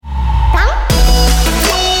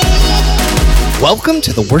Welcome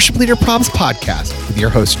to the Worship Leader Probs podcast with your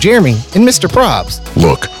host, Jeremy and Mr. Probs.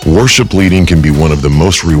 Look, worship leading can be one of the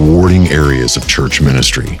most rewarding areas of church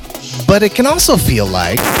ministry. But it can also feel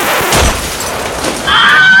like...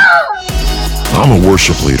 I'm a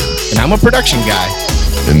worship leader, And I'm a production guy.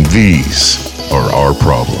 and these are our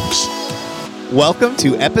problems. Welcome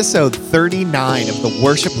to episode 39 of the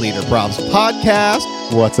Worship Leader Probs podcast.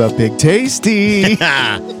 What's up, Big Tasty?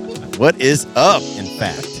 What is up, in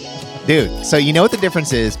fact? Dude, so you know what the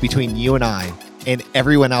difference is between you and I and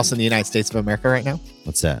everyone else in the United States of America right now?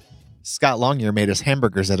 What's that? Scott Longyear made us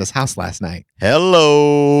hamburgers at his house last night.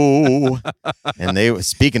 Hello. And they were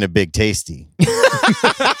speaking of Big Tasty.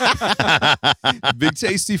 Big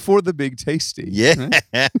Tasty for the Big Tasty.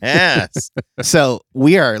 Yes. So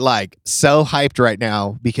we are like so hyped right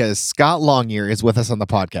now because Scott Longyear is with us on the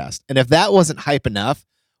podcast. And if that wasn't hype enough,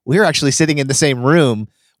 we're actually sitting in the same room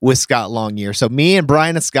with Scott Longyear. So me and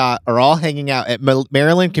Brian and Scott are all hanging out at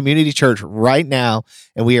Maryland Community Church right now,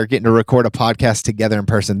 and we are getting to record a podcast together in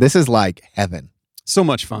person. This is like heaven. So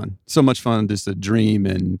much fun. So much fun just to dream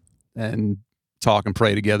and talk and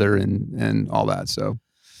pray together and all that. So,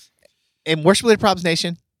 And Worship Leader Probs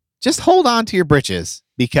Nation, just hold on to your britches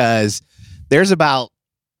because there's about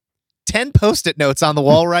 10 Post-it notes on the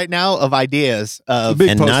wall right now of ideas of... big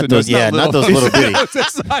And Post-it not those- notes, yeah, not those little bitty.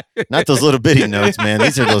 It's like- Not those little bitty notes, man.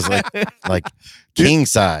 These are those like king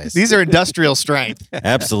size. These are industrial strength.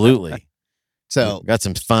 Absolutely. So Got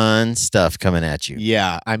some fun stuff coming at you.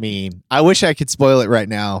 yeah, I mean, I wish I could spoil it right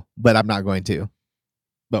now, but I'm not going to.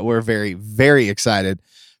 But we're very, very excited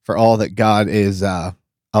for all that God is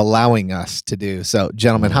allowing us to do. So,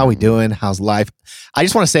 gentlemen, how we doing? How's life? I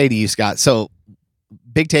just want to say to you, Scott, so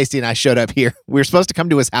Big Tasty and I showed up here. We were supposed to come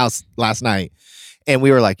to his house last night, and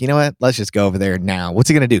we were like, you know what? Let's just go over there now. What's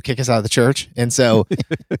he going to do? Kick us out of the church? And so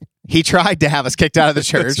he tried to have us kicked out of the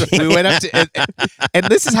church. We went up to, and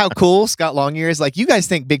this is how cool Scott Longyear is. Like, you guys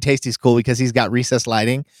think Big Tasty's cool because he's got recessed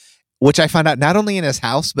lighting, which I found out not only in his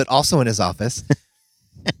house, but also in his office.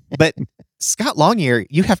 But Scott Longyear,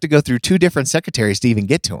 you have to go through two different secretaries to even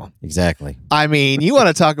get to him. Exactly. I mean, you want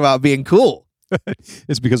to talk about being cool.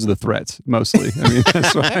 it's because of the threats, mostly. I mean,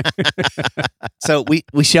 that's why. So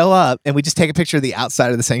we show up and we just take a picture of the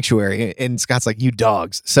outside of the sanctuary, and Scott's like, you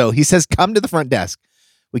dogs. So he says, come to the front desk.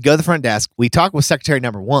 We go to the front desk. We talk with secretary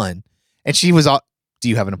number one, and she was all, do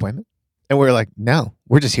you have an appointment? And we're like, no,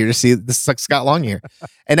 we're just here to see this is like Scott Longyear.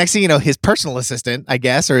 And next thing you know, his personal assistant, I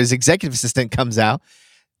guess, or his executive assistant comes out.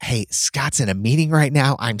 Hey, Scott's in a meeting right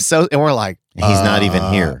now. And we're like, He's not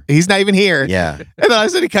even here. He's not even here. Yeah. And then I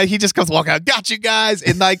said, he just comes walking out, got you guys.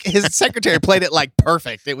 And like his secretary played it like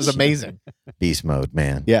perfect. It was amazing. Beast mode,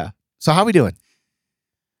 man. Yeah. So how we doing?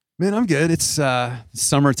 Man, I'm good. It's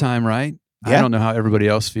summertime, right? Yeah. I don't know how everybody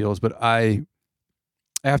else feels, but I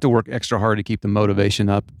have to work extra hard to keep the motivation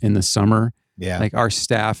up in the summer. Yeah. Like our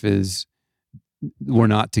staff we're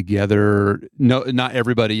not together. No, not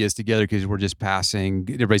everybody is together because we're just passing.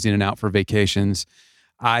 Everybody's in and out for vacations.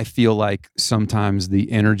 I feel like sometimes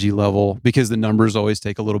the energy level, because the numbers always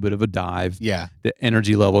take a little bit of a dive, Yeah. the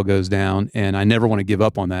energy level goes down, and I never want to give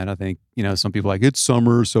up on that. I think, some people are like, it's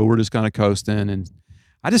summer, so we're just kind of coasting. And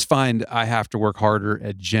I just find I have to work harder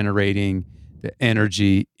at generating the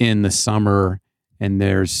energy in the summer. And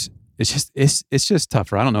it's just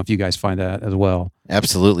tougher. I don't know if you guys find that as well.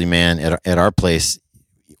 Absolutely, man. At our place,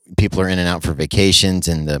 people are in and out for vacations,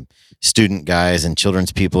 and the student guys and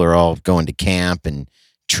children's people are all going to camp and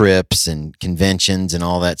trips and conventions and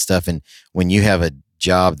all that stuff. And when you have a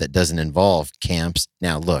job that doesn't involve camps,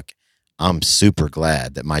 now look, I'm super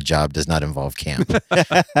glad that my job does not involve camp.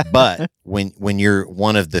 But when you're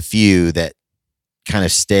one of the few that kind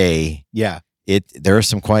of stay, Yeah. there are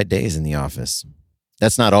some quiet days in the office.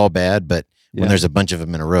 That's not all bad, but Yeah. when there's a bunch of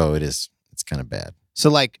them in a row, it's kind of bad. So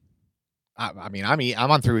like, I'm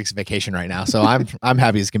on 3 weeks of vacation right now, so I'm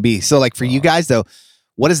happy as can be. So like for you guys though,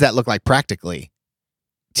 what does that look like practically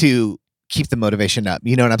to keep the motivation up?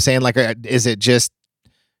 You know what I'm saying? Like, is it just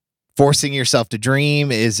forcing yourself to dream?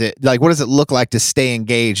 Is it like, what does it look like to stay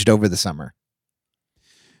engaged over the summer?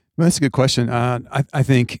 Well, that's a good question. I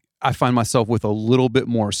think I find myself with a little bit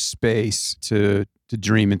more space to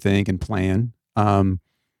dream and think and plan. I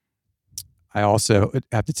also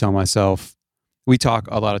have to tell myself, we talk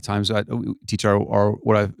a lot of times, we teach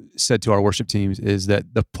what I've said to our worship teams is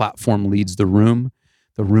that the platform leads the room.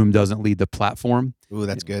 The room doesn't lead the platform. Ooh,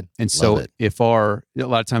 that's good. And so Love it. a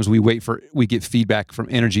lot of times we get feedback from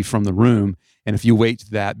energy from the room. And if you wait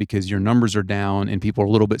to that because your numbers are down and people are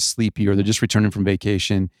a little bit sleepy or they're just returning from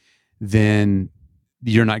vacation, then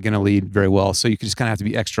you're not going to lead very well. So you just kind of have to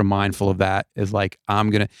be extra mindful of that as like,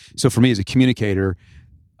 so for me as a communicator,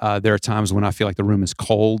 There are times when I feel like the room is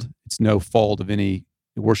cold. It's no fault of any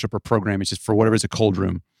worship or program. It's just for whatever, it's a cold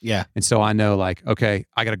room. Yeah. And so I know, like, okay,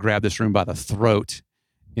 I got to grab this room by the throat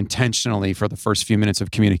intentionally for the first few minutes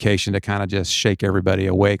of communication to kind of just shake everybody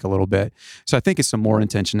awake a little bit. So I think it's some more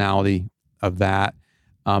intentionality of that.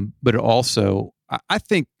 But it also, I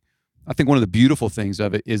think one of the beautiful things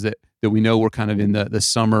of it is that we know we're kind of in the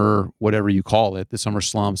summer, whatever you call it, the summer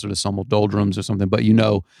slumps or the summer doldrums or something. But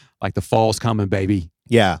like the fall's coming, baby.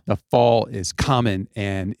 Yeah. The fall is coming,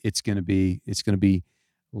 and it's gonna be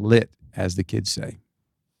lit, as the kids say.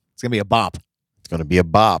 It's going to be a bop. It's going to be a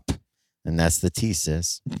bop. And that's the T,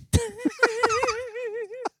 sis.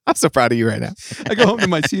 I'm so proud of you right now. I go home to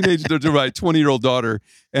my teenage, to my 20-year-old daughter,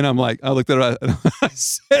 and I'm like, I looked at her, and I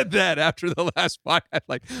said that after the last podcast,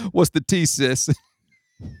 like, what's the T, sis?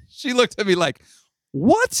 She looked at me like,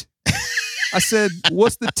 what? I said,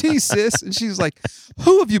 what's the T, sis? And she's like,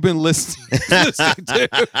 who have you been listening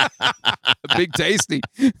to? Big Tasty.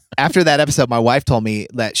 After that episode, my wife told me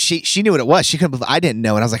that she knew what it was. She couldn't believe I didn't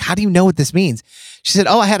know. And I was like, how do you know what this means? She said,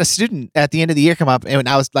 I had a student at the end of the year come up, and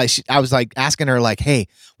I was like asking her, like, hey,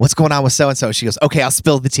 what's going on with so-and-so? She goes, okay, I'll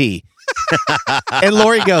spill the tea. And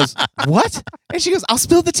Lori goes, what? And she goes, I'll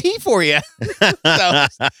spill the tea for you.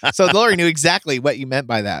 So Lori knew exactly what you meant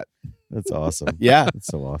by that. That's awesome. Yeah. That's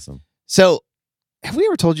so awesome. So have we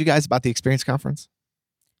ever told you guys about the Experience Conference?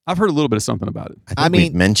 I've heard a little bit of something about it. I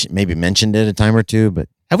mean, maybe mentioned it a time or two, but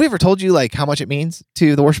have we ever told you like how much it means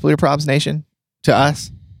to the Worship Leader Probs Nation, to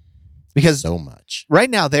us? Because so much. Right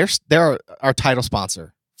now, they're our title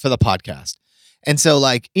sponsor for the podcast. And so,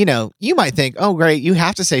 like, you might think, oh, great, you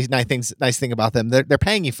have to say nice thing about them. They're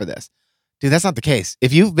paying you for this. Dude, that's not the case.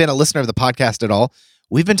 If you've been a listener of the podcast at all,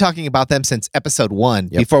 we've been talking about them since episode 1,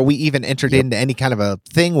 before we even entered into any kind of a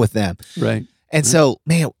thing with them. Right. And so,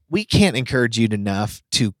 man, we can't encourage you enough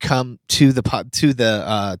to come to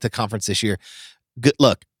the conference this year. Good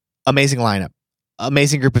look, amazing lineup,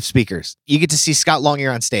 amazing group of speakers. You get to see Scott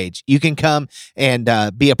Longear on stage. You can come and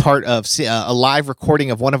be a part of a live recording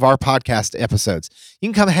of one of our podcast episodes. You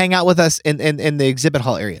can come hang out with us in the exhibit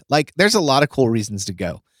hall area. Like, there's a lot of cool reasons to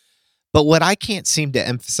go. But what I can't seem to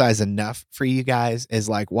emphasize enough for you guys is,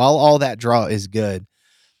 like, while all that draw is good,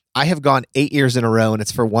 I have gone 8 years in a row, and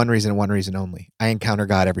it's for one reason and one reason only. I encounter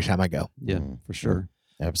God every time I go. Yeah, for sure.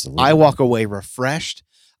 Absolutely. I walk away refreshed.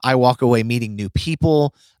 I walk away meeting new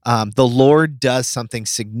people. The Lord does something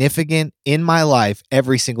significant in my life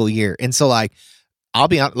every single year. And so, like, I'll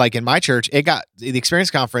be on, like, in my church, the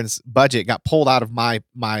Experience Conference budget got pulled out of my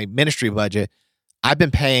ministry budget. I've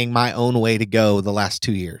been paying my own way to go the last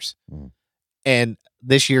 2 years. And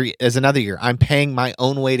this year is another year. I'm paying my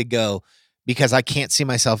own way to go because I can't see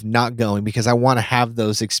myself not going, because I want to have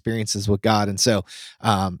those experiences with God. And so,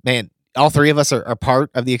 man, all three of us are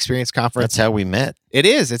part of the Experience Conference. That's how we met. It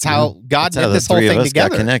is. It's how God knit this whole three of thing us together.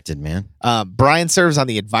 Got connected, man. Brian serves on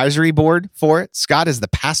the advisory board for it. Scott is the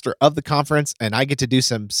pastor of the conference, and I get to do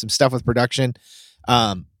some stuff with production.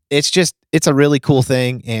 It's a really cool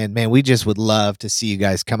thing. And man, we just would love to see you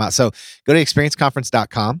guys come out. So go to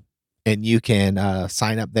experienceconference.com and you can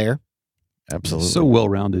sign up there. Absolutely. So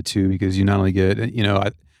well-rounded too, because you not only get,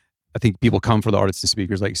 I think people come for the artists and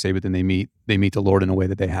speakers, like you say, but then they meet the Lord in a way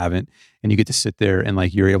that they haven't. And you get to sit there and,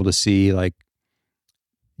 like, you're able to see, like,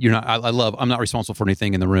 I'm not responsible for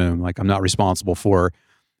anything in the room. Like, I'm not responsible for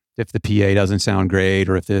if the PA doesn't sound great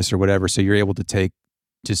or if this or whatever. So you're able to take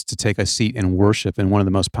a seat and worship. And one of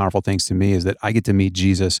the most powerful things to me is that I get to meet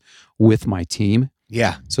Jesus with my team.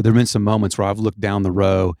 Yeah. So there've been some moments where I've looked down the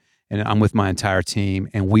row and I'm with my entire team,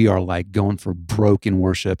 and we are, like, going for broken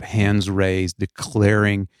worship, hands raised,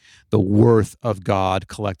 declaring the worth of God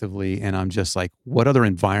collectively. And I'm just like, what other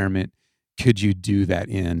environment could you do that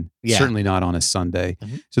in? Yeah. Certainly not on a Sunday.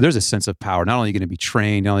 Mm-hmm. So there's a sense of power. Not only are you going to be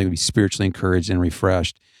trained, not only are you going to be spiritually encouraged and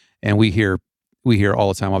refreshed. And we hear all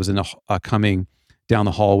the time. I was in coming down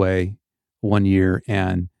the hallway one year,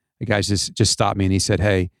 and the guy just stopped me and he said,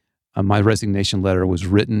 hey, my resignation letter was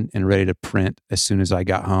written and ready to print as soon as I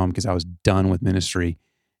got home because I was done with ministry.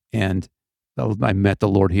 And I met the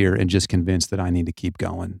Lord here and just convinced that I need to keep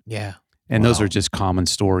going. Yeah. And those are just common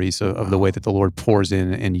stories of the way that the Lord pours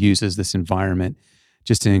in and uses this environment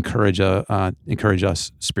just to encourage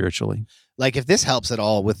us spiritually. Like, if this helps at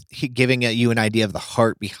all with giving you an idea of the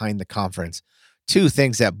heart behind the conference, 2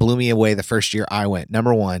 things that blew me away the first year I went.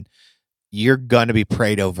 Number 1, you're going to be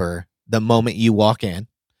prayed over the moment you walk in.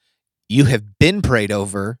 You have been prayed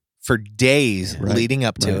over for days leading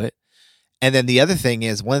up to it. And then the other thing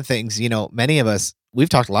is, one of the things, many of us, we've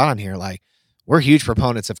talked a lot on here, like, we're huge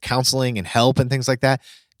proponents of counseling and help and things like that.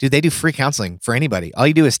 Dude, they do free counseling for anybody. All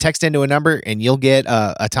you do is text into a number and you'll get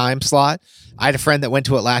a time slot. I had a friend that went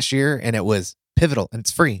to it last year and it was pivotal and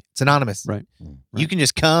it's free. It's anonymous. Right. You can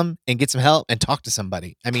just come and get some help and talk to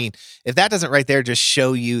somebody. I mean, if that doesn't right there just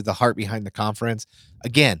show you the heart behind the conference,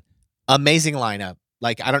 again, amazing lineup.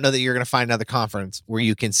 Like, I don't know that you're going to find another conference where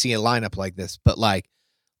you can see a lineup like this, but like,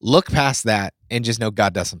 look past that and just know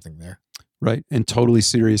God does something there. Right. And totally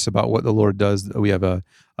serious about what the Lord does. We have a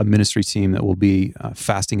ministry team that will be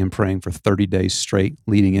fasting and praying for 30 days straight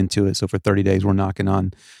leading into it. So for 30 days, we're knocking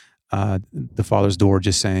on the Father's door,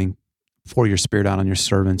 just saying, pour your spirit out on your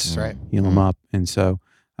servants, That's right. Heal them up. And so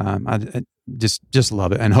I just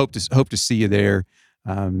love it and hope to see you there.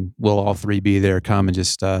 We'll all three be there. Come and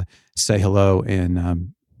just say hello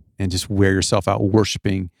and just wear yourself out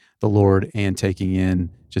worshiping the Lord and taking in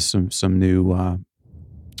just some new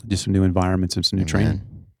environments and some new training.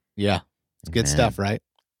 Yeah. It's good Amen. stuff, right?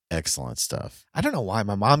 Excellent stuff. I don't know why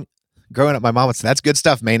growing up, my mom would say, that's good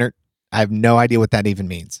stuff, Maynard. I have no idea what that even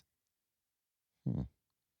means.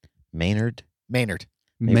 Maynard? Maynard.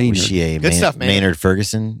 Maybe was she a Good stuff, Maynard. Maynard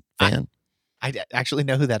Ferguson fan? I actually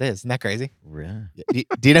know who that is. Isn't that crazy? Yeah.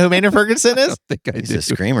 Do you know who Maynard Ferguson I is? don't think I He's do. a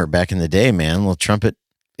screamer back in the day, man. Little trumpet.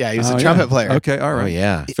 Yeah, he was a Oh, trumpet yeah. player. Okay, all right. Oh,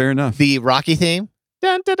 yeah. Fair enough. The Rocky theme.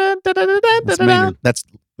 Dun, dun, dun, dun, dun, dun, dun, That's dun, dun. Maynard. That's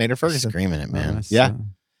Maynard Ferguson. Screaming it, man. That's, Yeah.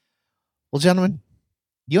 Well, gentlemen,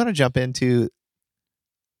 you want to jump into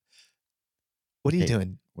what are you Hey.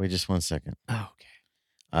 doing? Wait just one second. Oh,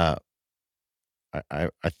 okay.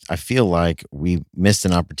 I feel like we missed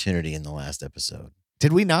an opportunity in the last episode.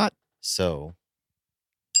 Did we not? So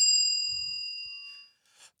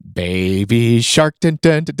Baby shark, dun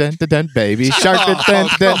dun dun dun dun, dun. Baby shark, dun dun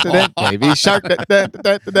dun dun, dun. Baby shark, dun dun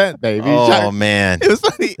dun dun, dun. Baby oh shark. man, It was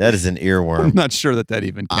funny. that is an I'm earworm. not sure that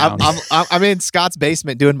even counts. I'm in Scott's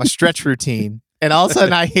basement doing my stretch routine, and all of a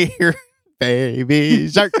sudden I hear baby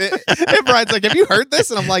shark. And Brian's like, "Have you heard this?"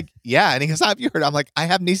 And I'm like, "Yeah." And he goes, "Have you heard?" I'm like, "I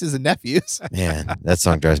have nieces and nephews." Man, that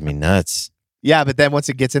song drives me nuts. Yeah, but then once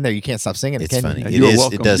it gets in there, you can't stop singing. It's can funny. You? It you're is- it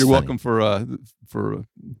welcome. does You're funny. welcome for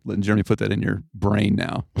letting Jeremy put that in your brain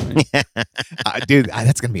now. Right? Dude,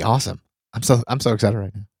 that's gonna be awesome. I'm so excited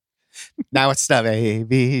right now. Now it's the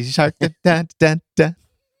baby shark. Dun, dun, dun, dun.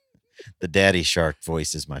 The daddy shark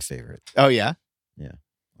voice is my favorite. Oh yeah,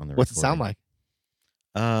 On the what's it sound recording.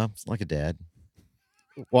 like? It's like a dad.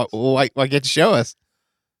 Why get to show us?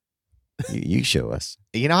 You show us.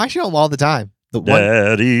 You know, I show them all the time. The one,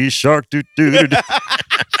 Daddy shark. Doo, doo, doo, doo.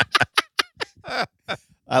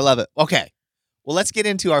 I love it. Okay, well, let's get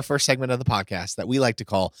into our first segment of the podcast that we like to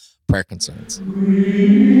call prayer concerns.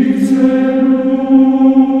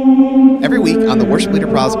 Every week on the Worship Leader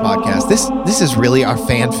Pros podcast, this is really our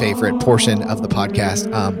fan favorite portion of the podcast.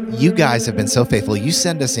 You guys have been so faithful. You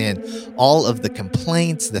send us in all of the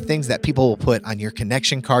complaints, the things that people will put on your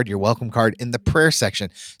connection card, your welcome card in the prayer section.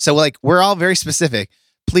 So like, we're all very specific.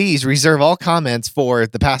 Please reserve all comments for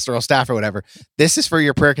the pastoral staff or whatever. This is for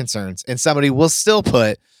your prayer concerns. And somebody will still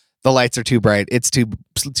put the lights are too bright. It's too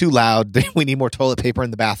loud. We need more toilet paper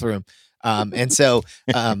in the bathroom. And so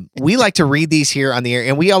we like to read these here on the air.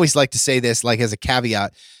 And we always like to say this like as a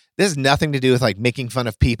caveat. This has nothing to do with like making fun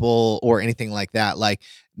of people or anything like that. Like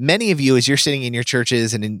many of you, as you're sitting in your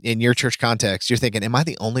churches and in your church context, you're thinking, am I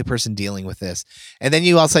the only person dealing with this? And then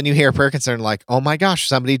you all of a sudden you hear a prayer concern like, oh my gosh,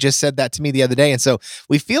 somebody just said that to me the other day. And so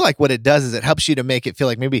we feel like what it does is it helps you to make it feel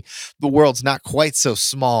like maybe the world's not quite so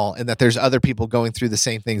small and that there's other people going through the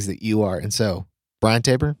same things that you are. And so, Brian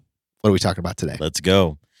Tabor, what are we talking about today? Let's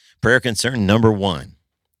go. Prayer concern number 1.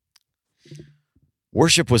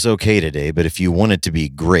 Worship was okay today, but if you want it to be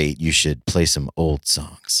great, you should play some old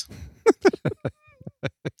songs.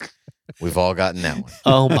 We've all gotten that one.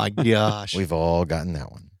 Oh my gosh. We've all gotten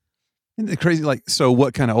that one. Isn't it crazy? Like, so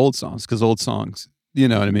what kind of old songs? Because old songs, you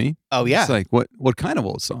know what I mean? Oh yeah. It's like what kind of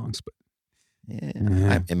old songs? But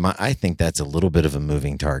Yeah. I think that's a little bit of a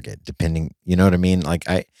moving target, depending. You know what I mean? Like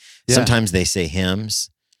Yeah. sometimes they say hymns,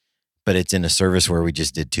 but it's in a service where we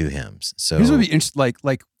just did 2 hymns. So here's what would be interesting.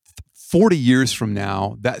 Like 40 years from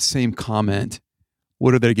now, that same comment,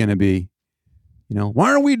 what are they going to be? You know,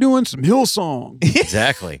 why aren't we doing some Hillsong?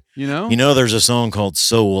 exactly. You know? You know, there's a song called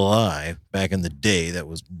 "So Will I" back in the day that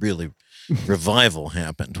was really revival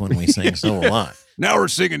happened when we sang "So Will I." Now we're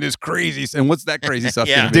singing this crazy. And what's that crazy stuff?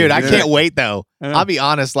 Yeah. gonna be? Dude, I You know? can't wait though. Yeah. I'll be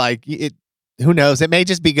honest, like it who knows? It may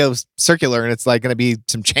just be go circular and it's like gonna be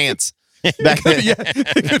some chants. Back then. Yeah,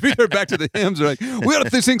 it could be they're back to the hymns. They're like, we ought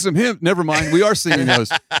to sing some hymns. Never mind, we are singing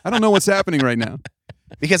those. I don't know what's happening right now.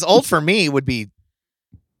 Because old for me would be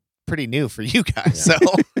pretty new for you guys. Yeah.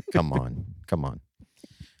 So Come on. All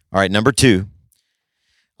right, number 2.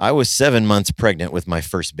 I was 7 months pregnant with my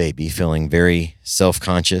first baby, feeling very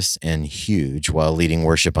self-conscious and huge while leading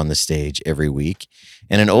worship on the stage every week.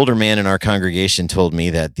 And an older man in our congregation told me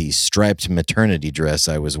that the striped maternity dress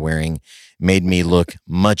I was wearing made me look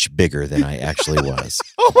much bigger than I actually was.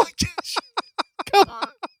 Oh my gosh. Come on.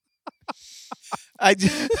 I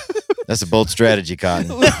just, That's a bold strategy,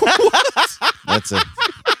 Cotton.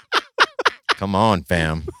 Come on,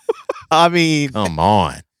 fam. I mean, Come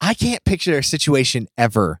on. I can't picture a situation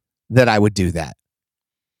ever that I would do that.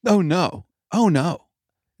 Oh no. Oh no.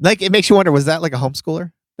 Like, it makes you wonder, was that like a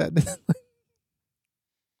homeschooler? That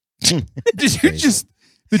Did you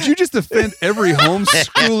just offend every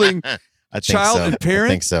homeschooling I think child so. and parent? I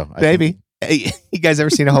think so. baby? Hey, you guys ever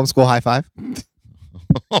seen a homeschool high five?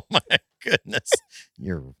 Oh my goodness.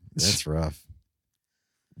 That's rough.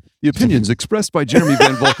 The opinions expressed by Jeremy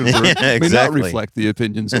Van Valkenburg Yeah, may not exactly. reflect the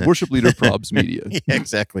opinions of worship leader Probs Media. Yeah,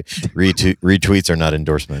 exactly. Retweets are not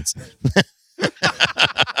endorsements. But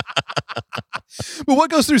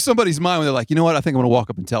what goes through somebody's mind when they're like, you know what? I think I'm going to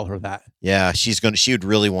walk up and tell her that. Yeah, she would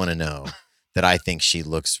really want to know that I think she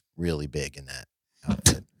looks really big in that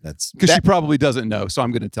outfit. That's Because she probably doesn't know, so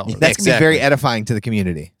I'm going to tell her. That's going to be Exactly. very edifying to the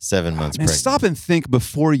community. 7 months Man, pregnant. stop and think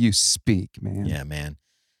before you speak, man. Yeah, man.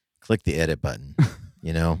 Click the edit button,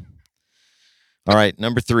 you know? All right,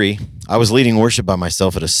 number 3. I was leading worship by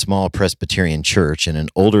myself at a small Presbyterian church, and an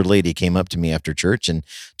older lady came up to me after church and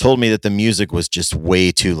told me that the music was just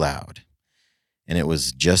way too loud. And it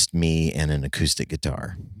was just me and an acoustic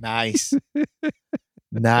guitar. Nice.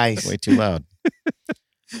 Nice. Way too loud.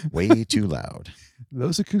 Way too loud.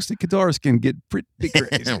 Those acoustic guitars can get pretty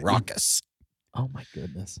crazy. Raucous. Oh my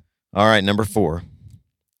goodness. All right, number 4.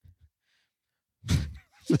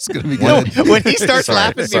 It's going to be No, good. when he starts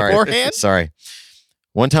laughing beforehand. Sorry.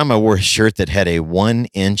 One time I wore a shirt that had a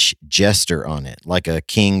 1-inch jester on it, like a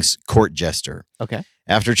king's court jester. Okay.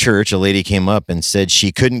 After church, a lady came up and said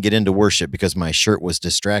she couldn't get into worship because my shirt was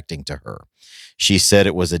distracting to her. She said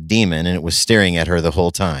it was a demon and it was staring at her the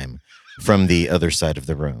whole time from the other side of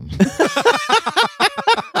the room.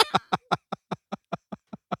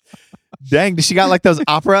 Dang, does she got like those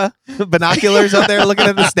opera binoculars up there looking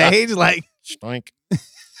at the stage? Like, Stoink.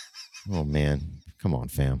 Oh, man. Come on,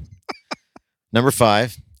 fam. Number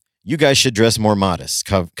 5, you guys should dress more modest.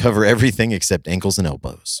 Cover everything except ankles and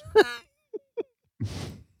elbows.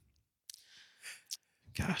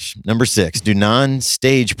 Gosh. Number 6, do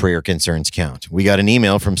non-stage prayer concerns count? We got an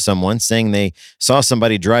email from someone saying they saw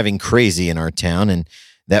somebody driving crazy in our town, and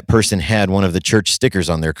that person had one of the church stickers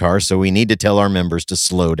on their car, so we need to tell our members to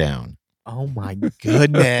slow down. oh my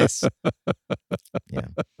goodness. Yeah.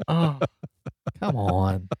 Oh, come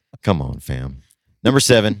on. Come on, fam. Number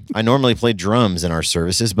 7, I normally play drums in our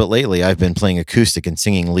services, but lately I've been playing acoustic and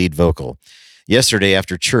singing lead vocal. Yesterday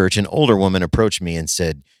after church, an older woman approached me and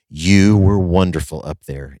said, "You were wonderful up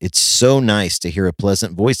there. It's so nice to hear a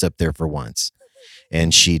pleasant voice up there for once."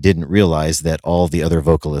 And she didn't realize that all the other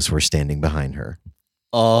vocalists were standing behind her.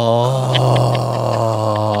 Oh.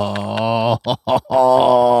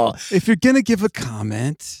 If you're going to give a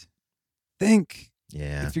comment, think.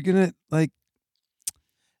 Yeah. If you're going to, like,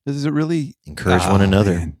 does it really Encourage one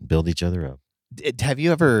another, man. build each other up. Have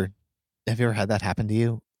you ever had that happen to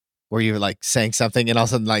you? Where you were like saying something and all of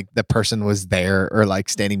a sudden like the person was there or like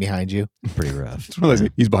standing behind you? Pretty rough. It's one of those,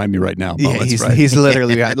 he's behind me right now. moments, right? he's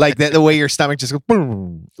literally behind. Like the way your stomach just goes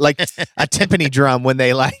boom, like a timpani drum when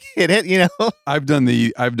they like hit it, you know? I've done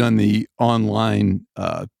the online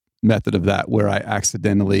method of that where I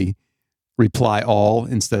accidentally reply all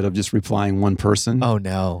instead of just replying one person. Oh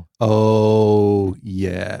no. Oh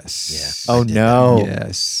yes. Yeah. Oh no.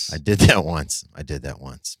 Yes. I did that once.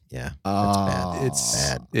 Yeah. Oh, bad. It's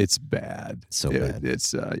bad. It's bad. So bad.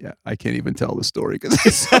 It's yeah. I can't even tell the story because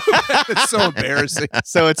it's so bad. It's so embarrassing.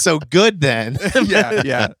 So it's so good then.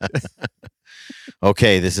 Yeah.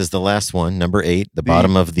 Okay, this is the last one. Number 8, the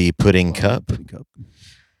bottom of the pudding cup.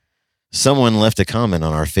 Someone left a comment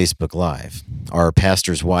on our Facebook Live. Our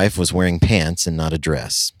pastor's wife was wearing pants and not a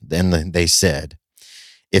dress. Then they said,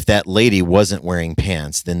 if that lady wasn't wearing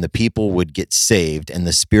pants, then the people would get saved and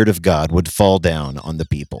the Spirit of God would fall down on the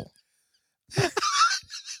people.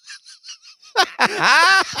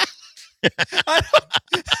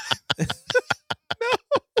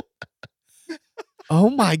 Oh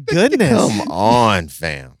my goodness. Come on,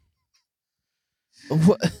 fam.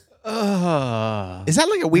 What? Is that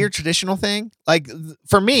like a weird traditional thing? Like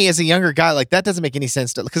for me as a younger guy, like that doesn't make any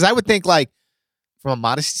sense to, because I would think like from a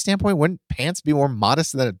modesty standpoint, wouldn't pants be more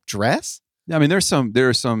modest than a dress? I mean, there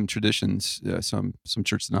are some traditions, some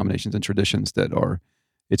church denominations and traditions that are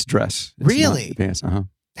it's dress. It's not Really? pants.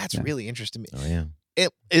 That's Yeah. really interesting. Oh, yeah.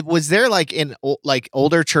 it was there like in like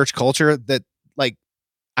older church culture that like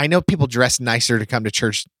I know people dress nicer to come to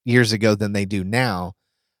church years ago than they do now.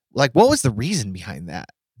 Like, what was the reason behind that?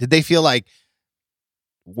 Did they feel like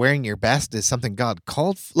wearing your best is something God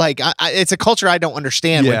called? Like, it's a culture I don't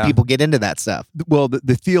understand when people get into that stuff. Well,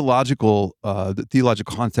 the theological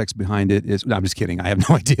context behind it is. No, I'm just kidding. I have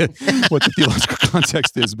no idea what the theological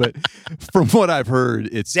context is, but from what I've heard,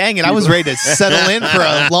 it's. Dang it! I was ready to settle in for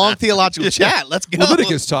a long theological chat. Let's go.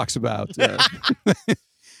 Leviticus talks about.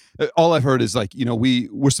 All I've heard is like,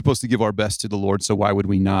 we're supposed to give our best to the Lord, so why would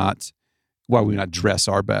we not dress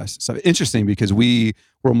our best? So interesting because we're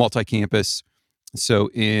a multi-campus.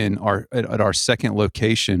 So at our second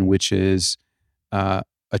location, which is a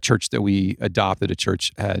church that we adopted, a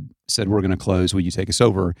church had said, we're going to close, will you take us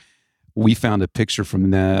over? We found a picture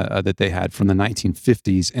from that they had from the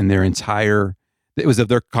 1950s, and it was of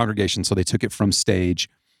their congregation, so they took it from stage.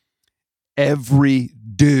 Every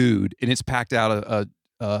dude, and it's packed out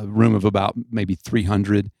a room of about maybe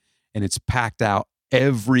 300, and it's packed out,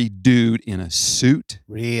 every dude in a suit.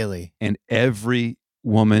 Really? And every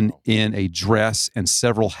woman in a dress and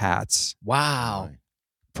several hats. Wow.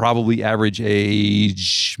 Probably average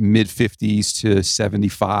age mid-50s to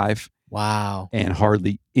 75. Wow. And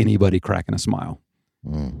hardly anybody cracking a smile.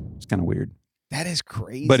 It's kind of weird. That is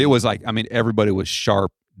crazy. But it was like, I mean, everybody was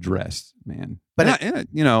sharp dressed, man. But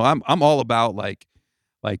I'm all about like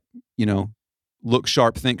look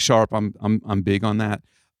sharp, think sharp. I'm big on that.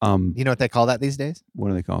 You know what they call that these days? What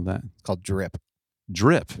do they call that? It's called drip.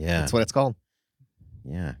 Drip. Yeah. That's what it's called.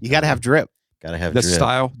 Yeah. You got to have drip. Got to have That's drip.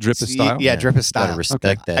 style. Drip is style. Yeah, drip is style. Got to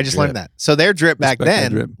respect that. I just drip. learned that. So their drip back Respect that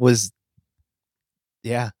then drip. was,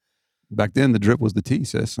 yeah. Back then, the drip was the tea,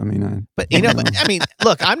 sis. I mean, But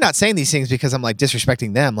look, I'm not saying these things because I'm like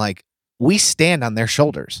disrespecting them. Like we stand on their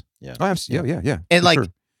shoulders. yeah. And for like sure.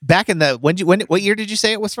 back in the what year did you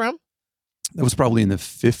say it was from? That was probably in the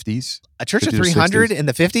 50s. A church of 50s or 300 60s. in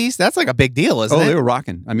the 50s? That's like a big deal, isn't it? They were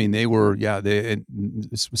rocking. I mean, they were,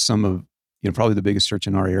 this was some of, probably the biggest church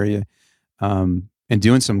in our area, and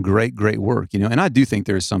doing some great, great work, and I do think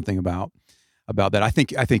there's something about that. I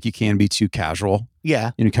think you can be too casual.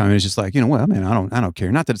 Yeah. Kind of it's just like, well, man, I don't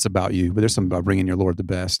care. Not that it's about you, but there's something about bringing your Lord the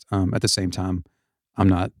best. At the same time, I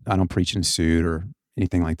don't preach in a suit or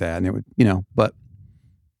anything like that. And it would, but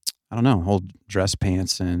I don't know, hold dress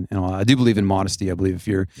pants and all. I do believe in modesty. I believe if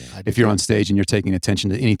you're on stage and you're taking attention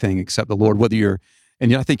to anything except the Lord, I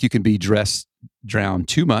think you can be dressed down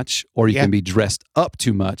too much or you can be dressed up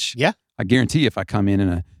too much. Yeah. I guarantee if I come in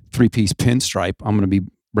a 3-piece pinstripe, I'm going to be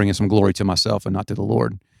bringing some glory to myself and not to the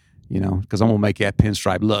Lord, because I'm going to make that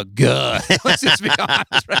pinstripe look good. Let's just be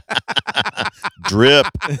honest. Drip.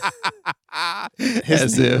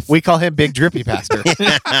 As if. We call him Big Drippy Pastor.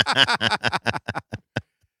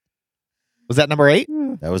 Was that number 8?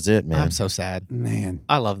 That was it, man. I'm so sad. Man.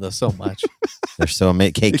 I love those so much. They're so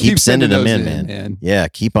amazing. Hey, They keep sending them those in, man. Yeah,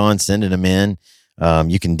 keep on sending them in.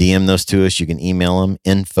 You can DM those to us. You can email them,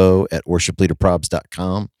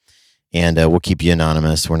 info@worshipleaderprobs.com. And we'll keep you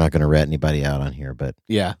anonymous. We're not going to rat anybody out on here, but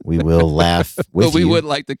yeah, we will laugh with But we you. would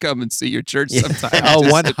like to come and see your church sometime. Oh,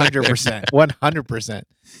 100%. 100%.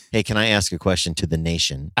 Hey, can I ask a question to the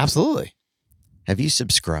nation? Absolutely. Have you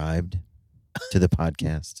subscribed to the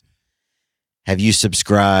podcast? Have you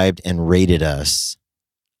subscribed and rated us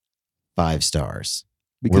 5 stars?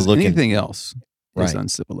 Because We're looking- anything else Right. is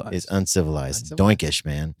uncivilized. It's uncivilized. Uncivilized. Doinkish,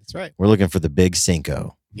 man. That's right. We're looking for the big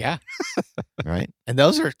Cinco, Yeah. right? And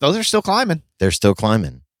those are still climbing. They're still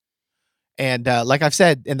climbing. And like I've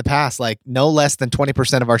said in the past, like no less than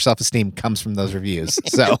 20% of our self-esteem comes from those reviews.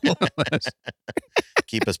 So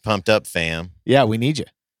Keep us pumped up, fam. yeah, we need you.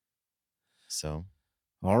 So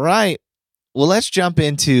All right. Well, let's jump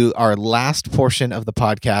into our last portion of the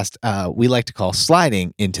podcast. We like to call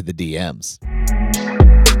sliding into the DMs.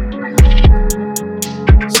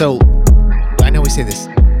 So I know we say this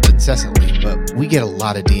incessantly, but we get a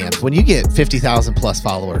lot of DMs. When you get 50,000 plus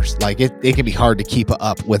followers, like it can be hard to keep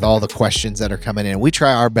up with all the questions that are coming in. We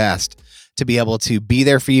try our best to be able to be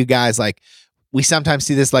there for you guys. Like we sometimes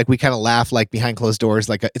see this, like we kind of laugh like behind closed doors,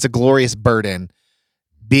 like it's a glorious burden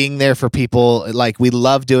being there for people. Like we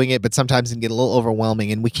love doing it, but sometimes it can get a little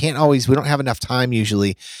overwhelming, and we don't have enough time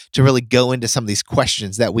usually to really go into some of these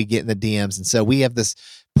questions that we get in the DMs. And so we have this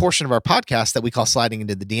portion of our podcast that we call sliding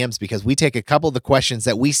into the DMs, because we take a couple of the questions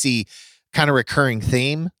that we see kind of recurring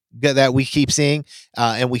theme that we keep seeing,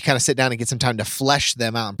 and we kind of sit down and get some time to flesh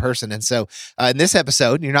them out in person. And so in this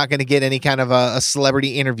episode, you're not going to get any kind of a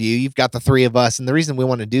celebrity interview. You've got the 3 of us. And the reason we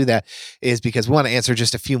want to do that is because we want to answer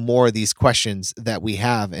just a few more of these questions that we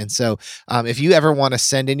have. And so if you ever want to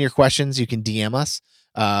send in your questions, you can DM us.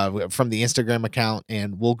 from the Instagram account,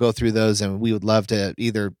 and we'll go through those, and we would love to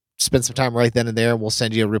either spend some time right then and there, and we'll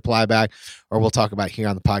send you a reply back, or we'll talk about it here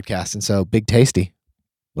on the podcast. And so, Big Tasty,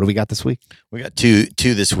 what do we got this week? We got two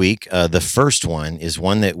this week. The first one is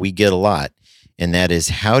one that we get a lot, and that is,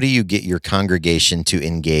 how do you get your congregation to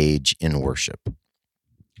engage in worship?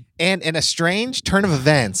 And in a strange turn of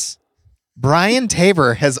events, Brian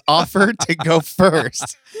Tabor has offered to go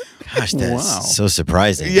first. Gosh, that's Wow. so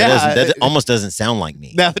surprising. Yeah. That almost doesn't sound like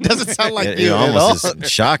me. No, it doesn't sound like It you at all. almost is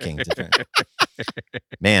shocking.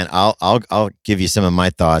 Man, I'll give you some of my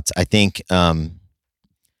thoughts. I think,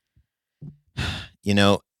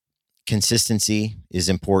 consistency is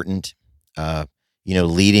important.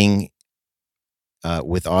 Leading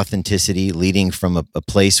with authenticity, leading from a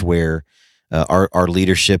place where our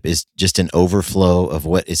leadership is just an overflow of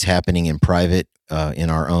what is happening in private, in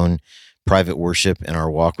our own private worship and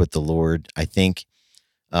our walk with the Lord. I think,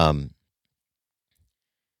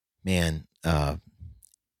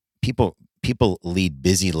 people lead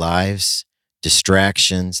busy lives,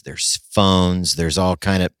 distractions. There's phones. There's all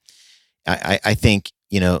kind of. I think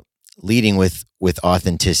leading with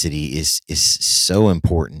authenticity is so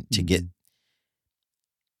important to get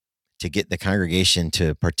the congregation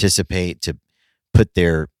to participate, to put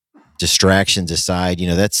their distractions aside.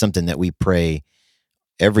 That's something that we pray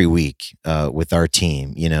every week with our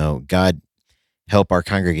team. God, help our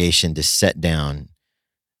congregation to sit down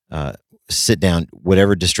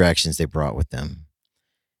whatever distractions they brought with them,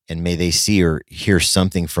 and may they see or hear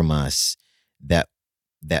something from us that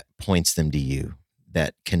points them to you,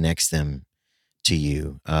 that connects them to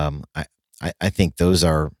you. I think those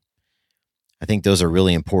are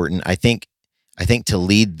really important. I think to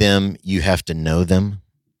lead them, you have to know them.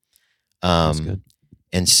 That's good.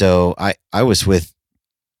 And so I was with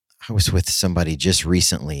somebody just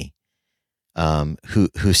recently,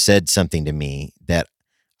 who said something to me that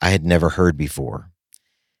I had never heard before.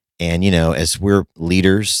 And, as we're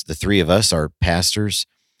leaders, the three of us are pastors,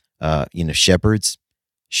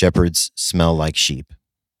 shepherds smell like sheep.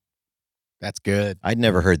 That's good. I'd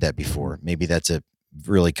never heard that before. Maybe that's a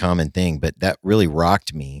really common thing, but that really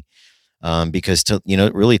rocked me, because to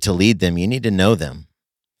lead them, you need to know them.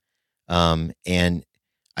 And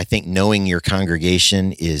I think knowing your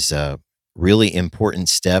congregation is a really important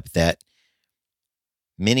step that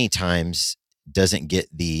many times doesn't get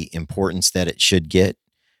the importance that it should get,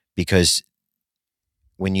 because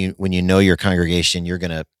when you know your congregation, you're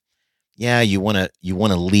going to, you want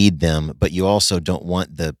to lead them, but you also don't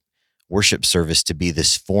want the worship service to be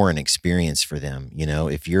this foreign experience for them.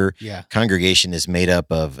 If your congregation is made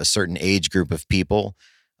up of a certain age group of people,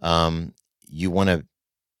 you want to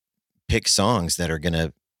pick songs that are going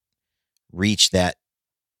to reach that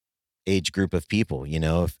age group of people.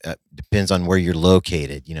 Depends on where you're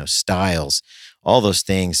located. Styles, all those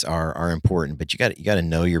things are important, but you got to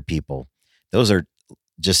know your people. Those are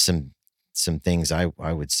just some things I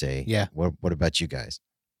would say. Yeah. What about you guys?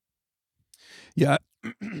 Yeah.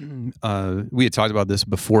 We had talked about this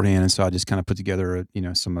beforehand, and so I just kind of put together,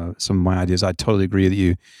 some of my ideas. I totally agree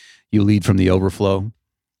that you lead from the overflow,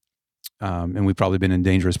 and we've probably been in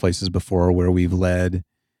dangerous places before where we've led,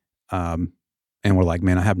 and we're like,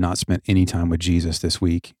 man, I have not spent any time with Jesus this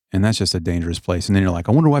week, and that's just a dangerous place. And then you're like,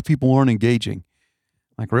 I wonder why people aren't engaging.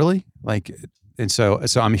 Like, really? And so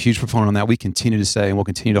I'm a huge proponent on that. We continue to say, and we'll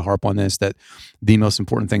continue to harp on this, that the most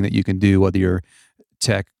important thing that you can do, whether you're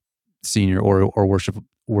tech senior or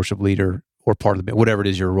worship leader or part of the band, whatever it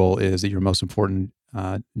is your role is, that your most important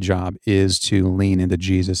job is to lean into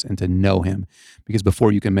Jesus and to know him, because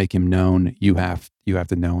before you can make him known, you have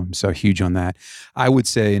to know him. So huge on that. I would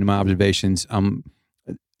say, in my observations,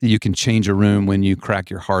 you can change a room when you crack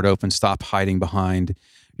your heart open. Stop hiding behind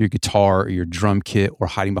your guitar or your drum kit, or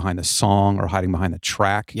hiding behind a song, or hiding behind a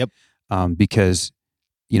track. Yep. Because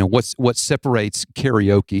what separates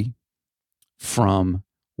karaoke from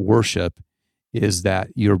worship is that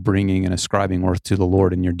you're bringing and ascribing worth to the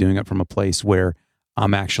Lord, and you're doing it from a place where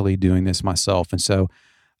I'm actually doing this myself. And so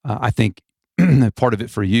I think part of it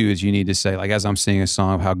for you is you need to say, like, as I'm singing a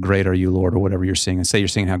song of how great are you, Lord, or whatever you're singing, say you're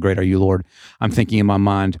singing how great are you, Lord, I'm thinking in my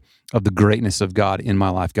mind of the greatness of God in my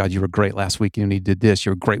life. God, you were great last week and you did this.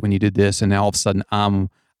 You were great when you did this. And now all of a sudden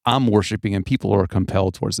I'm worshiping, and people are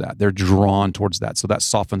compelled towards that. They're drawn towards that. So that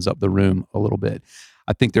softens up the room a little bit.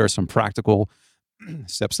 I think there are some practical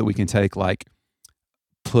steps that we can take, like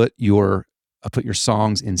put your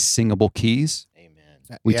songs in singable keys.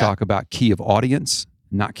 Amen. We talk about key of audience,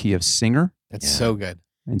 not key of singer. That's so good.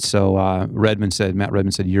 And so Matt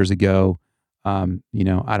Redmond said years ago, I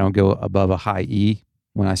don't go above a high E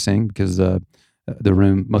when I sing, because the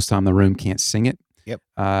room, most of the time the room can't sing it. Yep.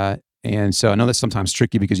 And so I know that's sometimes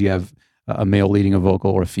tricky because you have a male leading a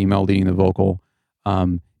vocal or a female leading the vocal.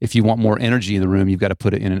 If you want more energy in the room, you've got to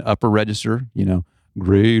put it in an upper register,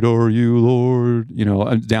 great are you, Lord,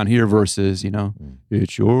 down here versus,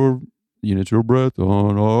 it's your breath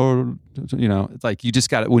on our, it's like you just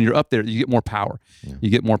got it. When you're up there, you get more power. Yeah. You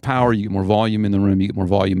get more power, you get more volume in the room, you get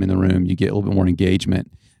a little bit more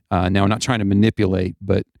engagement. Now, we're not trying to manipulate,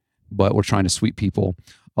 but we're trying to sweep people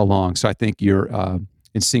along. So I think you're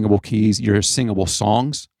in singable keys, your singable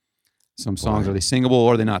songs. Some songs, are they singable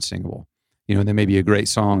or are they not singable? There may be a great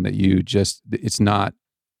song that you just, it's not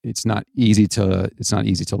easy to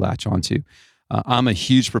latch onto. I'm a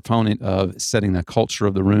huge proponent of setting the culture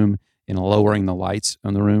of the room and lowering the lights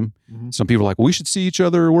in the room. Mm-hmm. Some people are like, well, we should see each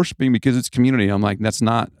other worshiping because it's community. I'm like, that's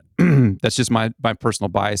not, that's just my personal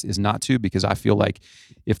bias is not to, because I feel like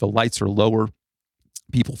if the lights are lower,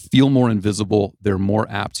 people feel more invisible. They're more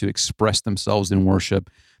apt to express themselves in worship.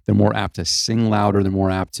 They're more apt to sing louder. They're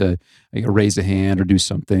more apt to raise a hand or do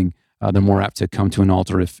something. They're more apt to come to an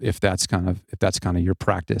altar if that's kind of your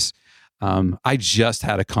practice. I just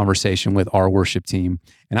had a conversation with our worship team,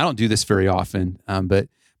 and I don't do this very often, but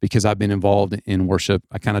because I've been involved in worship,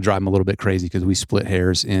 I kind of drive them a little bit crazy because we split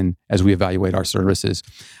hairs as we evaluate our services.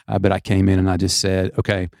 But I came in and I just said,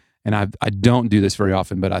 okay, and I don't do this very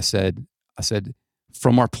often, but I said,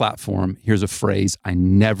 from our platform, here's a phrase I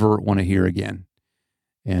never want to hear again.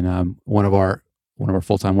 And one of our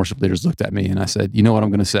full-time worship leaders looked at me and I said, you know what I'm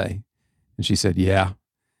going to say? And she said, yeah.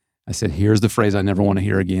 I said, here's the phrase I never want to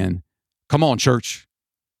hear again. Come on, church.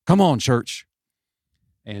 Come on, church.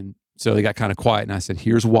 And so they got kind of quiet and I said,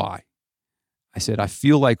 here's why. I said, I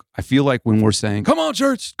feel like when we're saying, come on,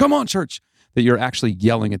 church, that you're actually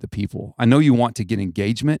yelling at the people. I know you want to get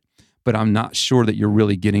engagement, but I'm not sure that you're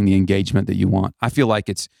really getting the engagement that you want. I feel like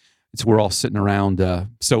it's we're all sitting around.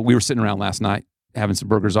 So we were sitting around last night having some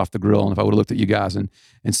burgers off the grill. And if I would have looked at you guys and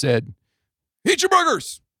said, eat your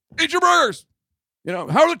burgers. How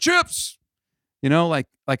are the chips? Like,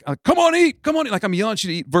 come on, eat. Like I'm yelling at you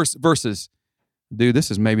to eat versus, dude,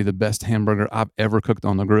 this is maybe the best hamburger I've ever cooked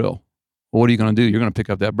on the grill. Well, what are you going to do? You're going to pick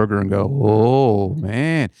up that burger and go, oh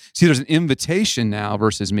man. See, there's an invitation now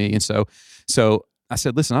versus me. And so I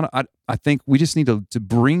said, listen, I think we just need to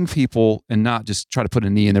bring people and not just try to put a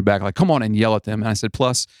knee in their back, like, come on and yell at them. And I said,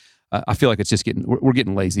 plus, I feel like it's just we're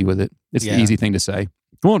getting lazy with it. It's the easy thing to say.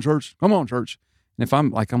 Come on, church. And if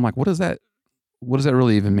I'm like, what does that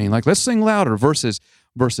really even mean? Like, let's sing louder versus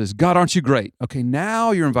God, aren't you great? Okay,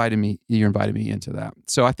 now you're inviting me into that.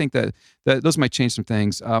 So I think that those might change some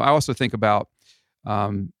things. I also think about,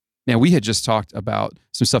 we had just talked about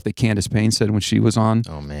some stuff that Candace Payne said when she was on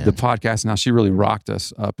the podcast, and how she really rocked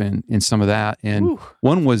us up in some of that. And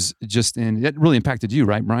one was it really impacted you,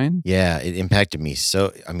 right, Brian? Yeah, it impacted me.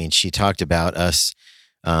 So, she talked about us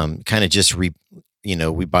kind of just we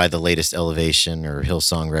buy the latest Elevation or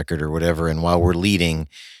Hillsong record or whatever, and while we're leading,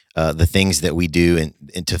 the things that we do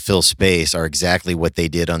and to fill space are exactly what they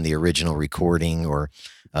did on the original recording, or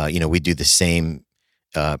we do the same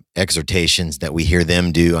exhortations that we hear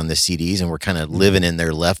them do on the CDs, and we're kind of living in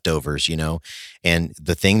their leftovers, And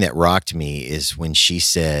the thing that rocked me is when she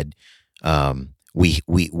said,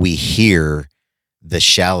 we hear the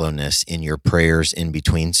shallowness in your prayers in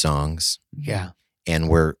between songs. Yeah.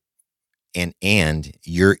 And and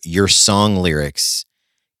your song lyrics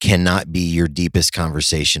cannot be your deepest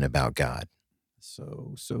conversation about God.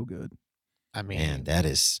 So good. Man,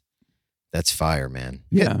 that's fire, man.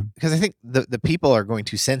 Yeah. Because I think the people are going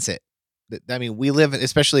to sense it. We live,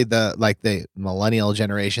 especially the millennial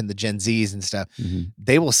generation, the Gen Zs and stuff,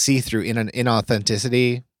 they will see through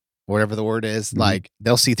inauthenticity, whatever the word is, like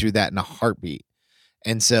they'll see through that in a heartbeat.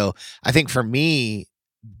 And so I think for me,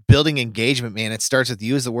 building engagement, man, it starts with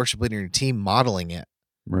you as the worship leader in your team modeling it.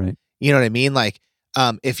 Right. You know what I mean? Like,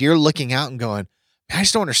 if you're looking out and going, I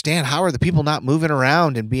just don't understand, how are the people not moving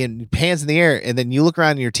around and being hands in the air? And then you look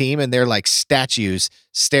around your team and they're like statues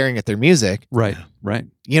staring at their music. Right.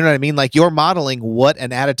 You know what I mean? Like, you're modeling what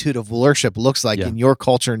an attitude of worship looks like in your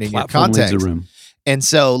culture and in your context. And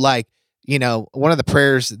so, like, one of the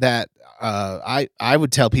prayers that I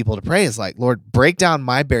would tell people to pray is like, Lord, break down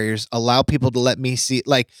my barriers, allow people to let me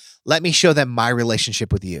show them my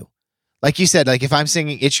relationship with you. Like you said, like if I'm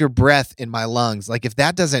singing, it's your breath in my lungs. Like if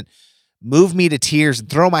that doesn't move me to tears and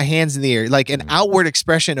throw my hands in the air, like an outward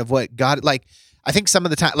expression of what God, like, I think some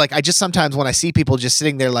of the time, like sometimes when I see people just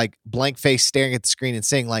sitting there like blank face staring at the screen and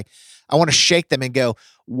sing, like I want to shake them and go,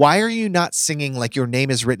 why are you not singing like your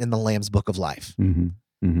name is written in the Lamb's Book of Life? Mm-hmm.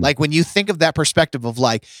 Mm-hmm. Like when you think of that perspective of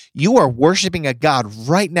like, you are worshiping a God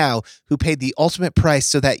right now who paid the ultimate price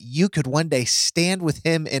so that you could one day stand with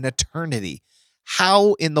him in eternity.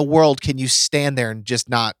 how in the world can you stand there and just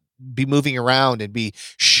not be moving around and be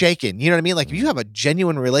shaken? You know what I mean? Like if you have a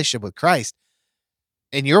genuine relationship with Christ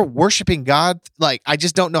and you're worshiping God, like I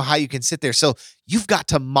just don't know how you can sit there. So you've got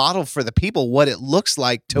to model for the people what it looks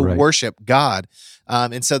like to Right. worship God.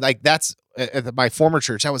 And so like that's at my former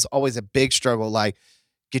church, that was always a big struggle. Like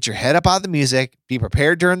get your head up out of the music, be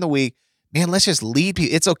prepared during the week. Man, let's just lead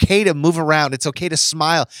people. It's okay to move around. It's okay to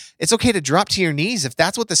smile. It's okay to drop to your knees. If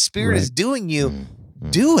that's what the Spirit is Right. doing you,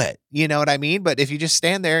 do it. You know what I mean? But if you just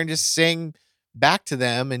stand there and just sing back to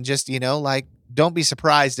them and just, like, don't be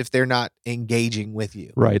surprised if they're not engaging with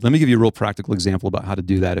you. Right. Let me give you a real practical example about how to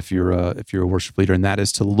do that if you're a worship leader, and that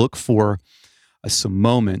is to look for some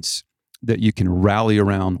moments that you can rally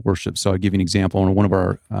around worship. So I'll give you an example. On one of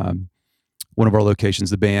our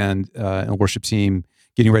locations, the band and worship team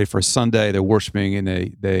getting ready for a Sunday, they're worshiping and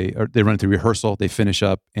they run through rehearsal. They finish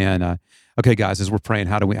up and okay, guys, as we're praying,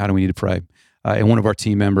 how do we need to pray? And one of our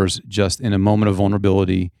team members, just in a moment of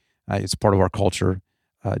vulnerability, it's part of our culture,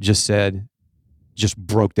 just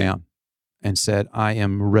broke down and said, I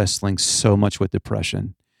am wrestling so much with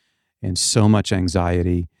depression and so much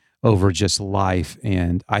anxiety over just life.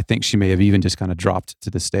 And I think she may have even just kind of dropped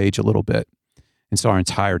to the stage a little bit. And so our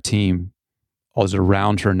entire team is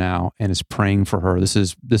around her now and is praying for her. This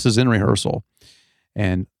is in rehearsal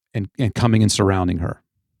and coming and surrounding her,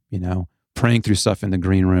 praying through stuff in the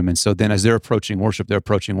green room. And so then as they're approaching worship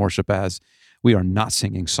as we are not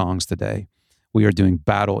singing songs today. We are doing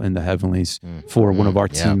battle in the heavenlies for one of our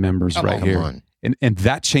team members right here. And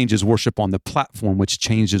that changes worship on the platform, which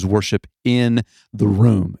changes worship in the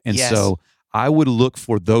room. And so I would look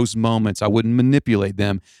for those moments. I wouldn't manipulate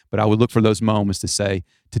them, but I would look for those moments to say,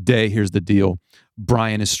 today, here's the deal.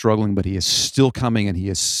 Brian is struggling, but he is still coming and he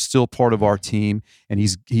is still part of our team. And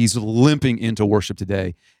he's limping into worship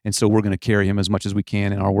today. And so we're going to carry him as much as we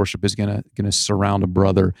can. And our worship is going to surround a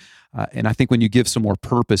brother. And I think when you give some more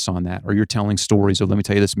purpose on that, or you're telling stories of, let me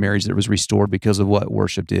tell you this marriage that was restored because of what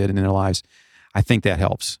worship did in their lives, I think that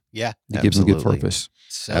helps. Yeah. It gives them good purpose.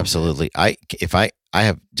 So Absolutely. I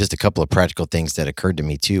have just a couple of practical things that occurred to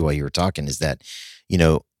me too while you were talking, is that,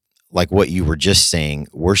 like what you were just saying,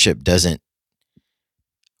 worship doesn't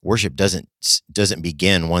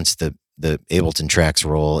begin once the Ableton tracks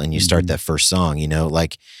roll and you start that first song,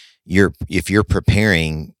 like if you're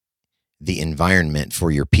preparing the environment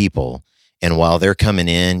for your people, and while they're coming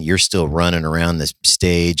in, you're still running around the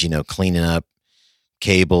stage, cleaning up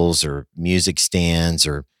cables or music stands,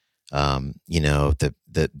 or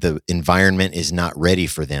the environment is not ready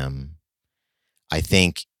for them. I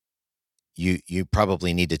think you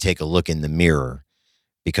probably need to take a look in the mirror,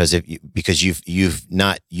 because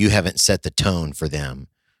you haven't set the tone for them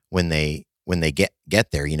when they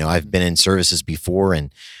get there. I've been in services before,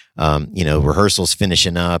 and rehearsals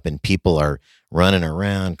finishing up and people are running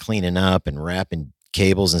around cleaning up and wrapping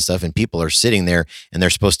cables and stuff, and people are sitting there and they're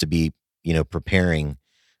supposed to be preparing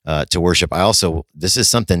to worship. This is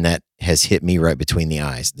something that has hit me right between the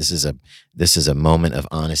eyes. This is a moment of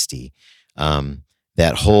honesty.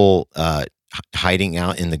 That whole hiding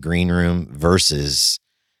out in the green room versus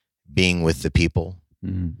being with the people.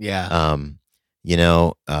 yeah.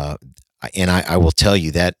 And I will tell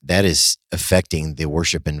you that is affecting the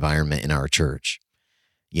worship environment in our church.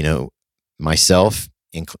 Myself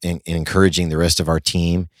encouraging the rest of our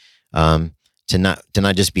team to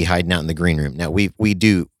not just be hiding out in the green room. Now we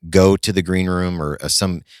do go to the green room or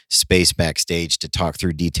some space backstage to talk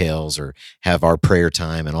through details or have our prayer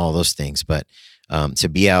time and all those things, but to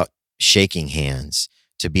be out shaking hands,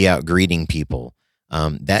 to be out greeting people,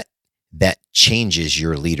 that changes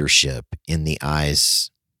your leadership in the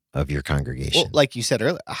eyes of your congregation. Well, like you said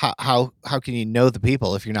earlier, how can you know the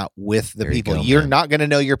people if you're not with the There you people? go, You're man. not going to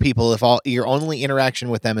know your people if your only interaction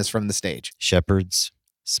with them is from the stage. Shepherds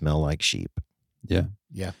smell like sheep. Yeah.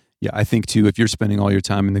 Yeah. Yeah, I think too, if you're spending all your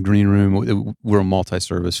time in the green room, we're a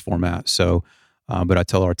multi-service format. So, but I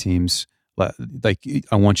tell our teams, like,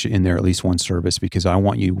 I want you in there at least one service, because I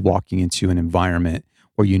want you walking into an environment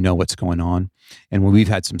where you know what's going on. And when we've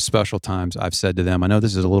had some special times, I've said to them, I know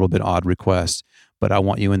this is a little bit odd request, but I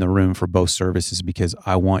want you in the room for both services, because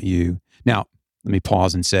I want you. Now, let me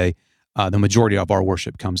pause and say, the majority of our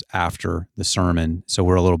worship comes after the sermon, so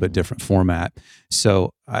we're a little bit different format.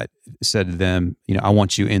 So I said to them, I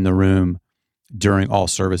want you in the room during all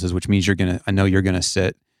services, which means I know you're gonna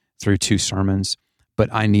sit through 2 sermons, but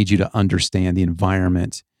I need you to understand the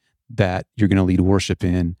environment that you're gonna lead worship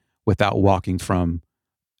in without walking from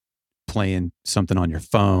playing something on your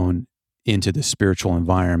phone into the spiritual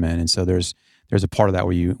environment. And so there's a part of that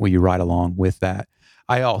where you ride along with that.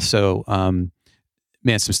 I also,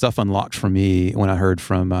 man, some stuff unlocked for me when I heard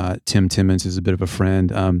from Tim Timmons, who's a bit of a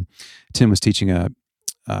friend. Tim was teaching a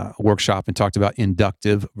workshop and talked about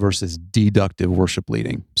inductive versus deductive worship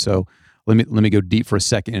leading. So let me go deep for a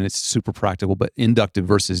second, and it's super practical. But inductive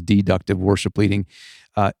versus deductive worship leading.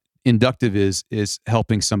 Inductive is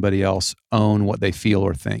helping somebody else own what they feel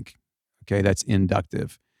or think. Okay, that's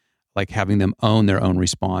inductive, like having them own their own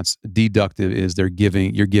response. Deductive is you're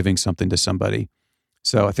giving something to somebody.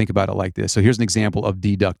 So I think about it like this. So here's an example of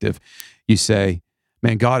deductive. You say,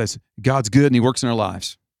 man, God's good and he works in our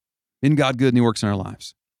lives. Isn't God good and he works in our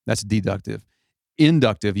lives? That's deductive.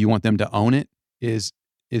 Inductive, you want them to own it, is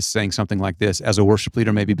saying something like this. As a worship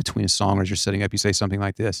leader, maybe between a song or as you're setting up, you say something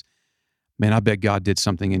like this. Man, I bet God did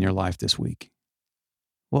something in your life this week.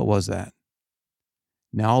 What was that?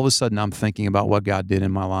 Now all of a sudden I'm thinking about what God did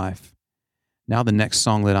in my life. Now the next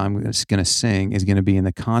song that I'm going to sing is going to be in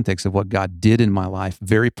the context of what God did in my life,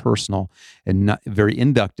 very personal and not very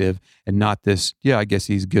inductive, and not this, yeah, I guess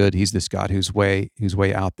he's good. He's this God who's way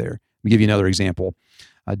out there. Let me give you another example.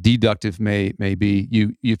 Deductive may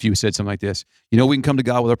be if you said something like this, we can come to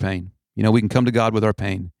God with our pain. We can come to God with our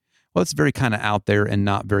pain. Well, it's very kind of out there and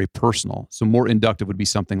not very personal. So more inductive would be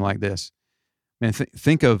something like this. Man,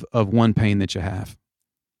 think of one pain that you have.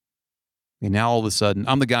 And now all of a sudden,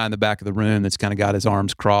 I'm the guy in the back of the room that's kind of got his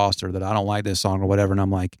arms crossed, or that I don't like this song or whatever. And I'm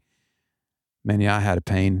like, man, yeah, I had a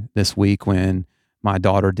pain this week when my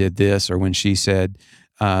daughter did this, or when she said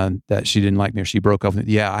that she didn't like me, or she broke up with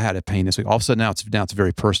me. Yeah, I had a pain this week. All of a sudden now it's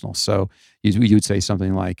very personal. So you would say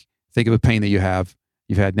something like, think of a pain that you've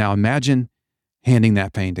had. Now imagine handing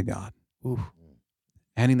that pain to God. Ooh.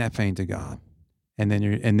 Handing that pain to God. And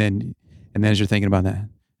then as you're thinking about that,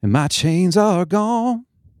 and my chains are gone.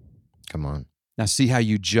 Come on. Now see how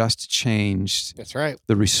you just changed That's right.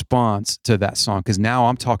 the response to that song. Because now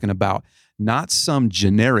I'm talking about not some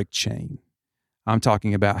generic chain. I'm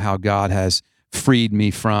talking about how God has freed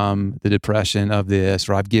me from the depression of this,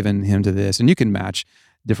 or I've given him to this. And you can match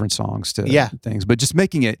different songs to things. But just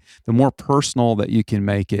making it, the more personal that you can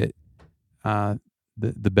make it, the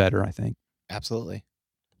better, I think. Absolutely.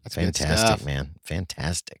 That's fantastic, man.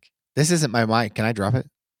 Fantastic. This isn't my mic. Can I drop it?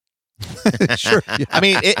 Sure. Yeah. I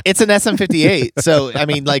mean, it's an SM58. So, I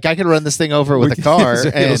mean, like I could run this thing over with a car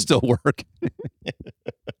it'll and still work.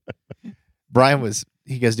 Brian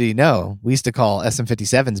he goes, do you know, we used to call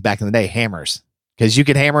SM57s back in the day hammers, because you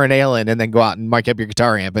could hammer a nail in and then go out and mic up your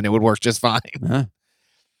guitar amp and it would work just fine. Uh-huh.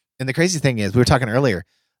 And the crazy thing is, we were talking earlier,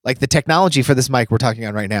 like the technology for this mic we're talking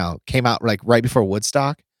on right now came out like right before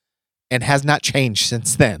Woodstock and has not changed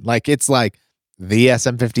since then. Like it's like the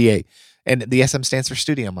SM58, and the SM stands for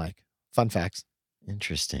studio mic. Fun facts.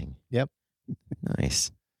 Interesting. Yep.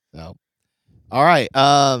 Nice. So, all right.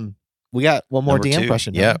 We got one more Number DM 2.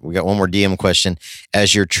 question. Yeah, we got one more DM question.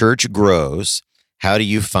 As your church grows, how do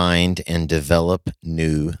you find and develop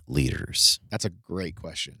new leaders? That's a great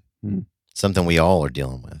question. Something we all are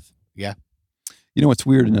dealing with. Yeah. You know what's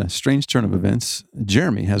weird? In a strange turn of events,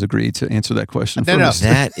 Jeremy has agreed to answer that question. No, first.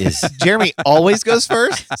 That is Jeremy always goes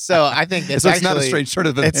first, so I think it's So it's not a strange turn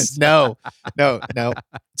of events. It's no.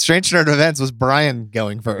 Strange turn of events was Brian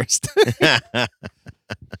going first.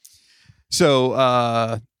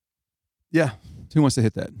 So, yeah, who wants to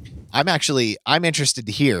hit that? I'm interested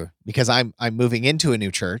to hear, because I'm moving into a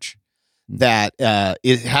new church that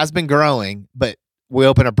it has been growing, but we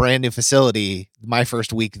open a brand new facility my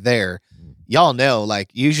first week there. Y'all know, like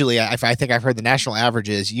usually I think I've heard the national average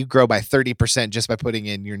is you grow by 30% just by putting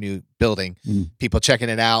in your new building, people checking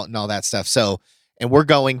it out and all that stuff. So, and we're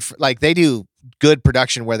going for, like, they do good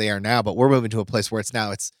production where they are now, but we're moving to a place where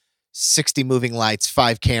it's 60 moving lights,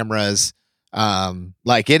 5 cameras.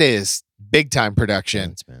 Like it is big time production.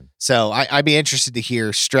 Thanks, man. So I'd be interested to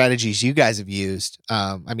hear strategies you guys have used.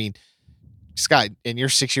 I mean, Scott, in your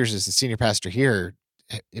 6 years as the senior pastor here,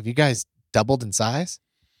 have you guys doubled in size?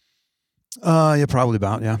 Yeah, probably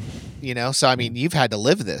about, yeah. So I mean, you've had to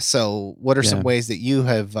live this. So what are some ways that you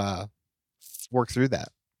have worked through that?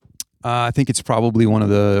 I think it's probably one of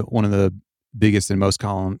the biggest and most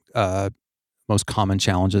common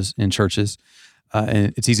challenges in churches.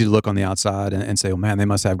 And it's easy to look on the outside and say, "Oh man, they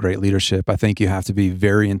must have great leadership." I think you have to be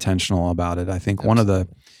very intentional about it. I think one of the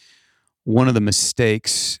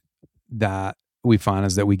mistakes that we find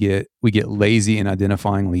is that we get lazy in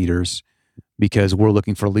identifying leaders, because we're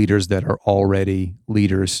looking for leaders that are already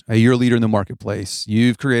leaders. Hey, you're a leader in the marketplace.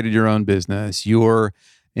 You've created your own business. You're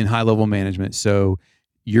in high-level management, so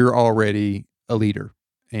you're already a leader,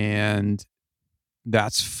 and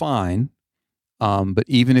that's fine. But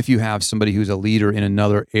even if you have somebody who's a leader in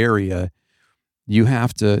another area, you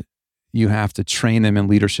have to train them in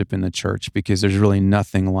leadership in the church, because there's really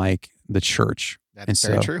nothing like the church That's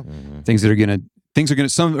And very so- true.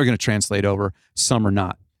 Some are gonna translate over, some are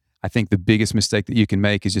not. I think the biggest mistake that you can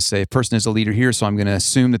make is just say a person is a leader here, so I'm going to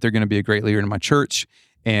assume that they're going to be a great leader in my church,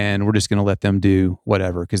 and we're just going to let them do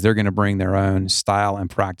whatever because they're going to bring their own style and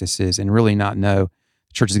practices and really not know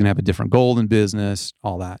the church is going to have a different goal in business,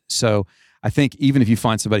 all that. So I think even if you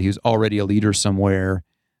find somebody who's already a leader somewhere,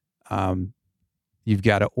 you've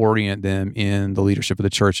got to orient them in the leadership of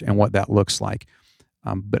the church and what that looks like.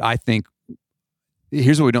 But I think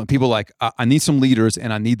here's what we don't. People are like, I need some leaders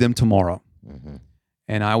and I need them tomorrow. Mm-hmm.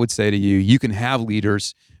 And I would say to you, you can have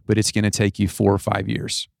leaders, but it's going to take you 4 or 5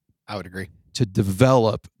 years I would agree. to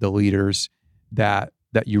develop the leaders that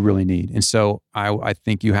you really need. And so I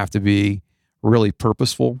think you have to be really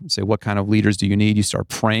purposeful. Say, what kind of leaders do you need? You start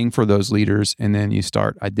praying for those leaders, and then you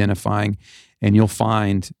start identifying, and you'll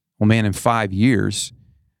find, well, man, in 5 years.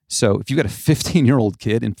 So if you've got a 15-year-old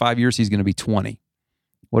kid, in 5 years, he's going to be 20.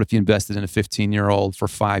 What if you invested in a 15-year-old for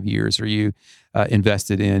 5 years, or you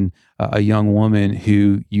invested in a young woman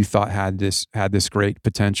who you thought had this great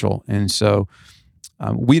potential? And so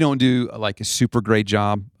we don't do like a super great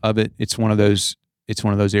job of it. It's one of those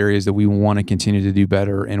areas that we want to continue to do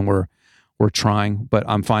better, and we're trying. But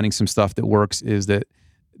I'm finding some stuff that works. Is that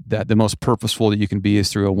the most purposeful that you can be is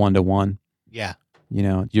through a 1-to-1. Yeah.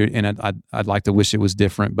 I'd like to wish it was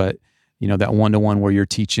different, but that 1-to-1 where you're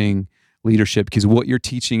teaching leadership, because what you're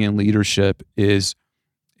teaching in leadership is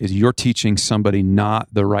you're teaching somebody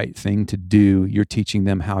not the right thing to do. You're teaching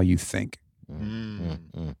them how you think.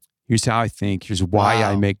 Mm-hmm. Here's how I think. Here's why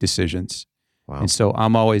I make decisions. Wow. And so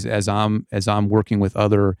I'm always, as I'm working with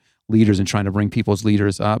other leaders and trying to bring people's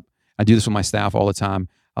leaders up, I do this with my staff all the time.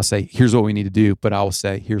 I'll say, here's what we need to do, but I will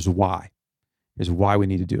say, here's why. Here's why we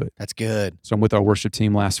need to do it. That's good. So I'm with our worship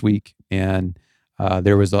team last week, and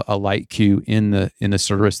there was a light cue in the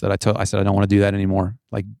service that I said I don't want to do that anymore.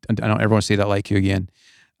 Like, I don't ever want to see that light cue again.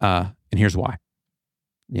 And here's why.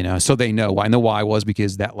 So they know why. And the why was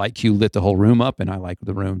because that light cue lit the whole room up, and I like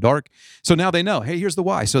the room dark. So now they know, hey, here's the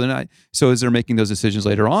why. So as they're making those decisions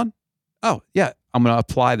later on, oh yeah, I'm going to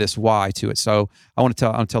apply this why to it. So I'm going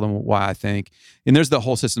to tell them why I think. And there's the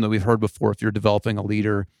whole system that we've heard before. If you're developing a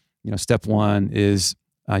leader, step 1 is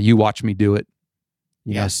you watch me do it.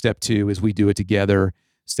 Step 2 is we do it together.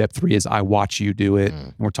 Step 3 is I watch you do it.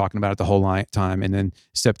 And we're talking about it the whole time. And then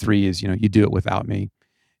step 3 is, you do it without me.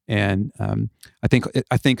 And I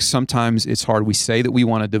think sometimes it's hard. We say that we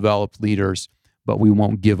want to develop leaders, but we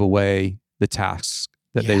won't give away the tasks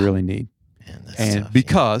that they really need. Man, that's And tough,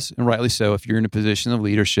 because, and rightly so, if you're in a position of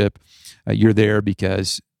leadership, you're there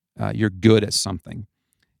because you're good at something.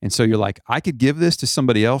 And so you're like, I could give this to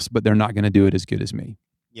somebody else, but they're not going to do it as good as me.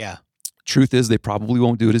 Yeah. Truth is, they probably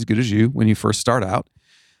won't do it as good as you when you first start out.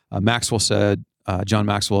 Maxwell said, John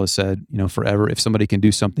Maxwell has said, forever, if somebody can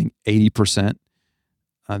do something 80%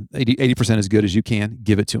 as good as you can,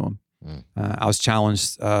 give it to them. I was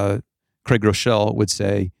challenged. Craig Rochelle would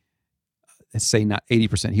say not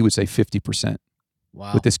 80%. He would say 50%.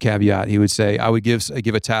 Wow. With this caveat, he would say, I would give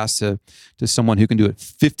a task to someone who can do it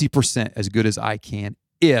 50% as good as I can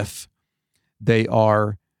if they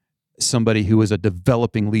are somebody who is a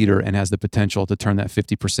developing leader and has the potential to turn that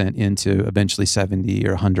 50% into eventually 70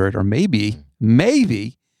 or 100, or maybe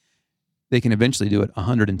they can eventually do it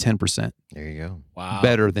 110%. There you go. Wow.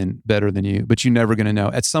 Better than you, but you're never going to know.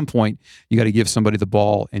 At some point, you got to give somebody the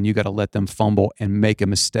ball, and you got to let them fumble and make a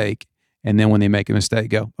mistake. And then when they make a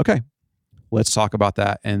mistake, go, okay, let's talk about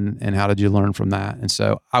that. And how did you learn from that? And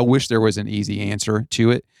so I wish there was an easy answer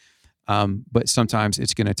to it. But sometimes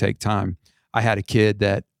it's going to take time. I had a kid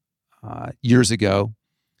that years ago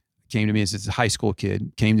came to me as a high school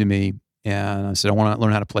kid, came to me and I said, I want to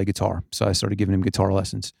learn how to play guitar. So I started giving him guitar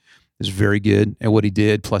lessons. He was very good at what he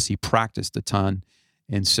did. Plus he practiced a ton.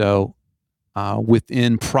 And so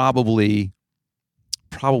within probably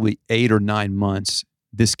 8 or 9 months,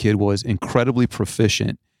 this kid was incredibly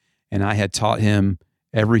proficient. And I had taught him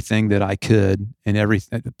everything that I could, and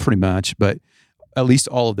everything pretty much, but at least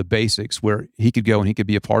all of the basics where he could go and he could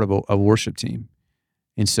be a part of a worship team.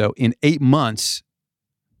 And so in 8 months,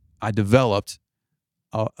 I developed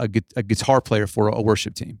a guitar player for a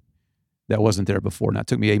worship team that wasn't there before. Now, it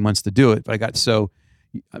took me 8 months to do it, but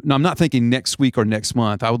I'm not thinking next week or next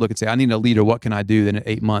month. I would look and say, I need a leader. What can I do? Then in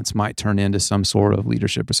 8 months might turn into some sort of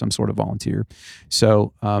leadership or some sort of volunteer.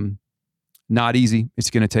 So not easy. It's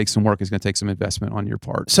going to take some work. It's going to take some investment on your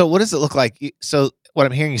part. So what does it look like? So what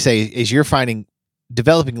I'm hearing you say is you're finding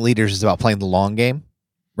developing leaders is about playing the long game,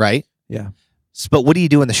 right? Yeah. But what do you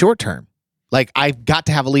do in the short term? Like, I've got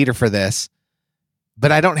to have a leader for this, but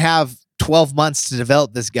I don't have 12 months to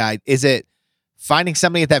develop this guy. Is it finding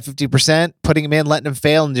somebody at that 50%, putting them in, letting them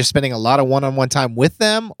fail, and just spending a lot of one-on-one time with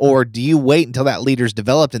them? Or do you wait until that leader's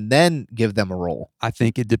developed and then give them a role? I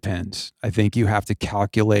think it depends. I think you have to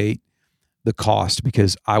calculate the cost,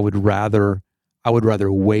 because I would rather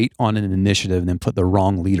wait on an initiative than put the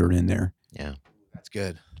wrong leader in there. Yeah, That's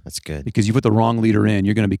good. that's good. Because you put the wrong leader in,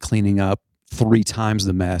 you're going to be cleaning up 3 times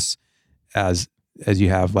the mess as you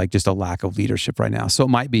have like just a lack of leadership right now. So it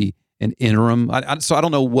might be an interim. So I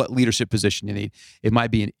don't know what leadership position you need. It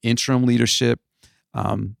might be an interim leadership.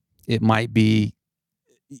 It might be,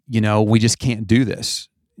 we just can't do this.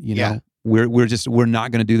 Yeah. We're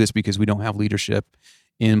not going to do this because we don't have leadership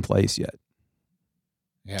in place yet.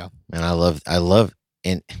 Yeah. And I love,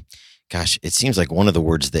 and gosh, it seems like one of the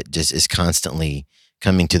words that just is constantly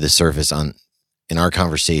coming to the surface in our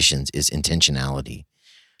conversations is intentionality.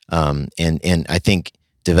 And I think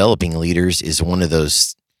developing leaders is one of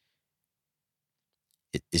those.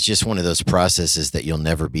 It's just one of those processes that you'll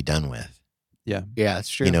never be done with. Yeah. Yeah, that's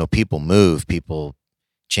true. People move, people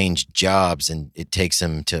change jobs, and it takes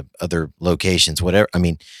them to other locations, whatever. I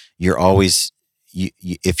mean, you're always,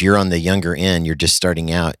 if you're on the younger end, you're just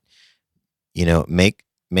starting out, make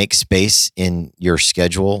space in your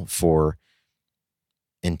schedule for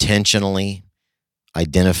intentionally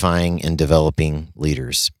identifying and developing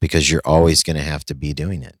leaders, because you're always going to have to be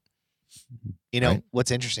doing it. Right?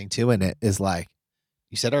 What's interesting too in it is, like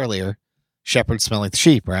you said earlier, shepherds smell like the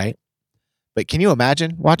sheep, right? But can you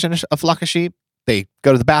imagine watching a flock of sheep? They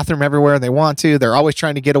go to the bathroom everywhere they want to. They're always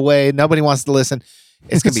trying to get away. Nobody wants to listen.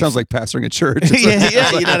 It sounds like pastoring a church.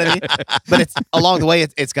 yeah, you know what I mean? But it's along the way,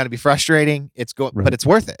 it's going to be frustrating. But it's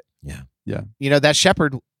worth it. Yeah. Yeah. That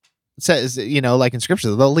shepherd says, like in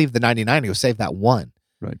scripture, they'll leave the 99 to go save that one.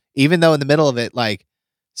 Right. Even though in the middle of it, like,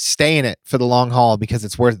 stay in it for the long haul, because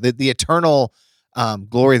it's worth the eternal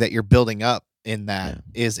glory that you're building up in that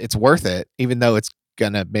it's worth it, even though it's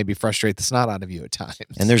gonna maybe frustrate the snot out of you at times.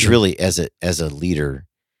 And there's really, as a leader,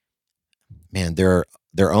 man,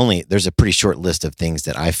 there's a pretty short list of things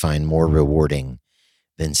that I find more rewarding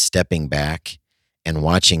than stepping back and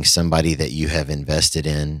watching somebody that you have invested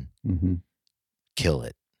in kill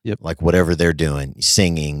it. Yep. Like whatever they're doing,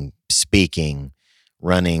 singing, speaking,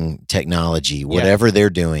 running technology, whatever they're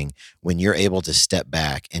doing, when you're able to step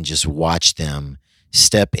back and just watch them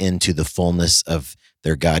step into the fullness of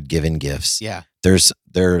their God-given gifts. Yeah. There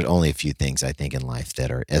are only a few things, I think, in life that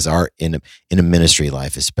are, in a ministry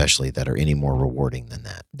life especially, that are any more rewarding than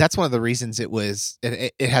that. That's one of the reasons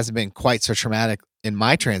it hasn't been quite so traumatic in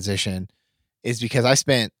my transition, is because I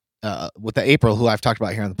spent with the April, who I've talked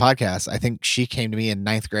about here on the podcast. I think she came to me in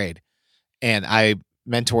 9th grade, and I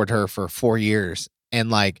mentored her for 4 years. And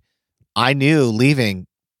like, I knew leaving,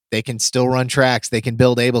 they can still run tracks, they can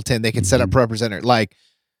build Ableton, they can set up ProPresenter. Like,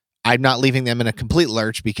 I'm not leaving them in a complete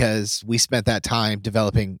lurch, because we spent that time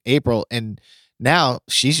developing April. And now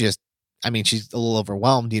she's she's a little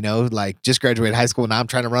overwhelmed, like, just graduated high school. Now I'm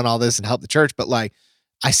trying to run all this and help the church. But like,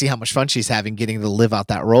 I see how much fun she's having getting to live out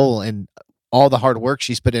that role, and all the hard work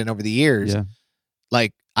she's put in over the years. Yeah.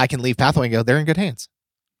 Like, I can leave Pathway and go, they're in good hands.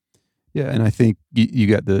 Yeah, and I think you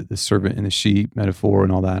got the servant and the sheep metaphor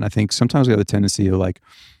and all that. And I think sometimes we have the tendency of like,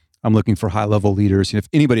 I'm looking for high level leaders. If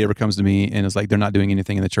anybody ever comes to me and is like, they're not doing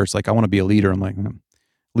anything in the church, like, I want to be a leader, I'm like,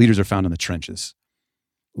 leaders are found in the trenches.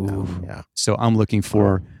 Ooh, yeah. So I'm looking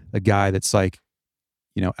for a guy that's like,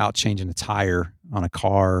 out changing a tire on a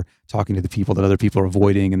car, talking to the people that other people are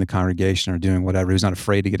avoiding in the congregation or doing whatever, who's not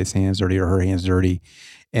afraid to get his hands dirty or her hands dirty.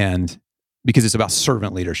 And because it's about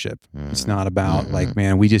servant leadership. It's not about like,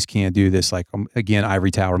 man, we just can't do this. Like, again, ivory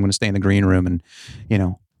tower, I'm going to stay in the green room and,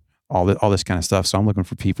 all this kind of stuff. So I'm looking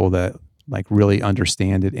for people that like really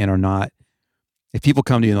understand it and are not. If people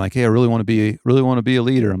come to you and like, hey, I really want to be a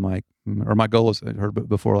leader. I'm like, or my goal is, I heard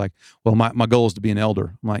before, like, well, my goal is to be an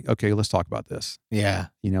elder. I'm like, okay, let's talk about this. Yeah.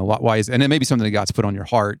 Why is, and it may be something that God's put on your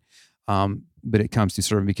heart, but it comes to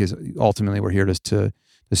serving, because ultimately we're here to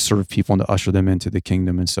serve people and to usher them into the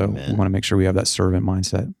kingdom. And so we want to make sure we have that servant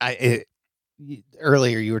mindset.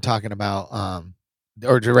 Earlier you were talking about,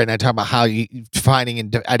 or right now talking about how you finding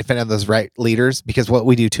and defending those right leaders, because what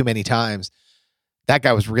we do too many times, that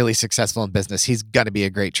guy was really successful in business. He's going to be a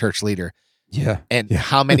great church leader. Yeah. And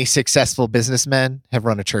how many successful businessmen have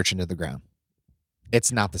run a church into the ground?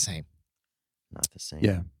 It's not the same. Not the same.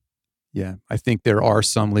 Yeah. Yeah. I think there are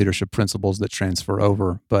some leadership principles that transfer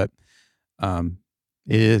over, but the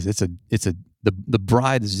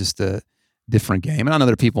bride is just a different game. And I know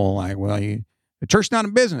there are people like, well, the church's not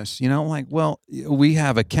in business, like, well, we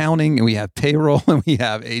have accounting and we have payroll and we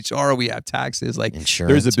have HR, we have taxes, like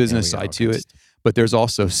insurance, there's a business side to it, but there's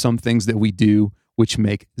also some things that we do which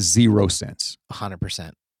make zero sense.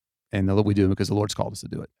 100%. and we do them because the Lord's called us to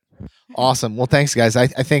do it. Awesome. Well, thanks, guys. I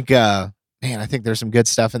think, man, I think there's some good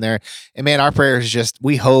stuff in there. And man, our prayer is just,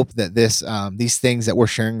 we hope that these things that we're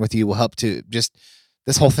sharing with you will help to just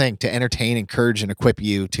this whole thing to entertain, encourage, and equip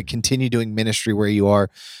you to continue doing ministry where you are.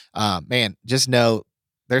 Man, just know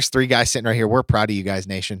there's 3 guys sitting right here. We're proud of you guys,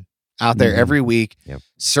 nation, out there every week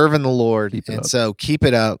serving the Lord. And so keep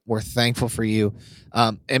it up. We're thankful for you.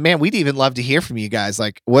 And man, we'd even love to hear from you guys.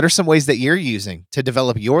 Like, what are some ways that you're using to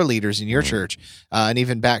develop your leaders in your church? And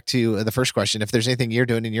even back to the first question, if there's anything you're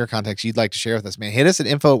doing in your context you'd like to share with us, man, hit us at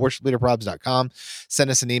info@worshipleaderprobs.com. Send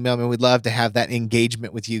us an email, man. We'd love to have that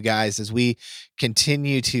engagement with you guys as we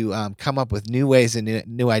continue to come up with new ways and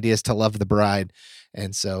new ideas to love the bride.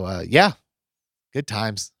 And so, good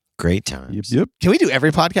times. Great times. Yep. Can we do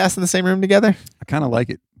every podcast in the same room together? I kind of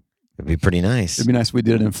like it. It'd be pretty nice. It'd be nice if we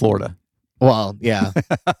did it in Florida. Well, yeah.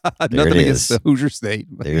 Nothing against the Hoosier State.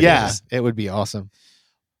 It would be awesome.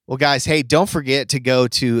 Well, guys, hey, don't forget to go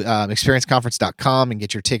to experienceconference.com and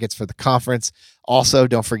get your tickets for the conference. Also,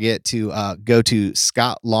 don't forget to go to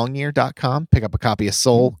scottlongyear.com, pick up a copy of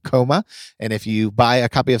Soul Coma. And if you buy a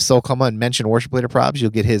copy of Soul Coma and mention Worship Leader Probs,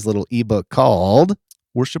 you'll get his little ebook called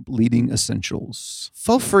Worship Leading Essentials.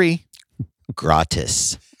 for free.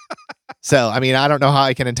 Gratis. So, I mean, I don't know how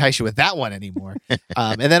I can entice you with that one anymore.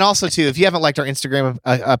 And then also, too, if you haven't liked our Instagram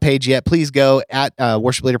page yet, please go at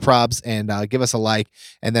Worship Leader Probs and give us a like.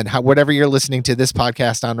 And then whatever you're listening to this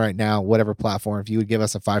podcast on right now, whatever platform, if you would give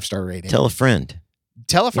us a 5-star rating. Tell a friend.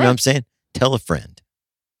 Tell a You friend. know what I'm saying? Tell a friend.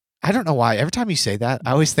 I don't know why. Every time you say that,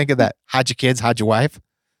 I always think of that hide your kids, hide your wife.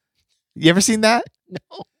 You ever seen that?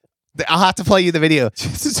 No. I'll have to play you the video.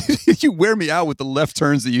 You wear me out with the left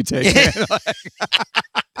turns that you take.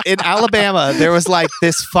 In Alabama, there was like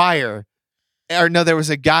this fire. Or no, there was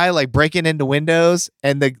a guy like breaking into windows,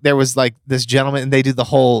 and there was like this gentleman, and they did the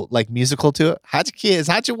whole like musical to it. Hide your kids,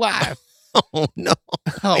 hide your wife. Oh, no.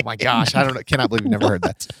 Oh my gosh. I don't know. Cannot believe you've never heard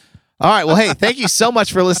that. All right. Well, hey, thank you so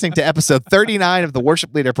much for listening to episode 39 of the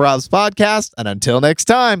Worship Leader Probs podcast. And until next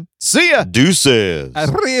time, see ya. Deuces.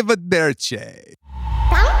 Arrivederci.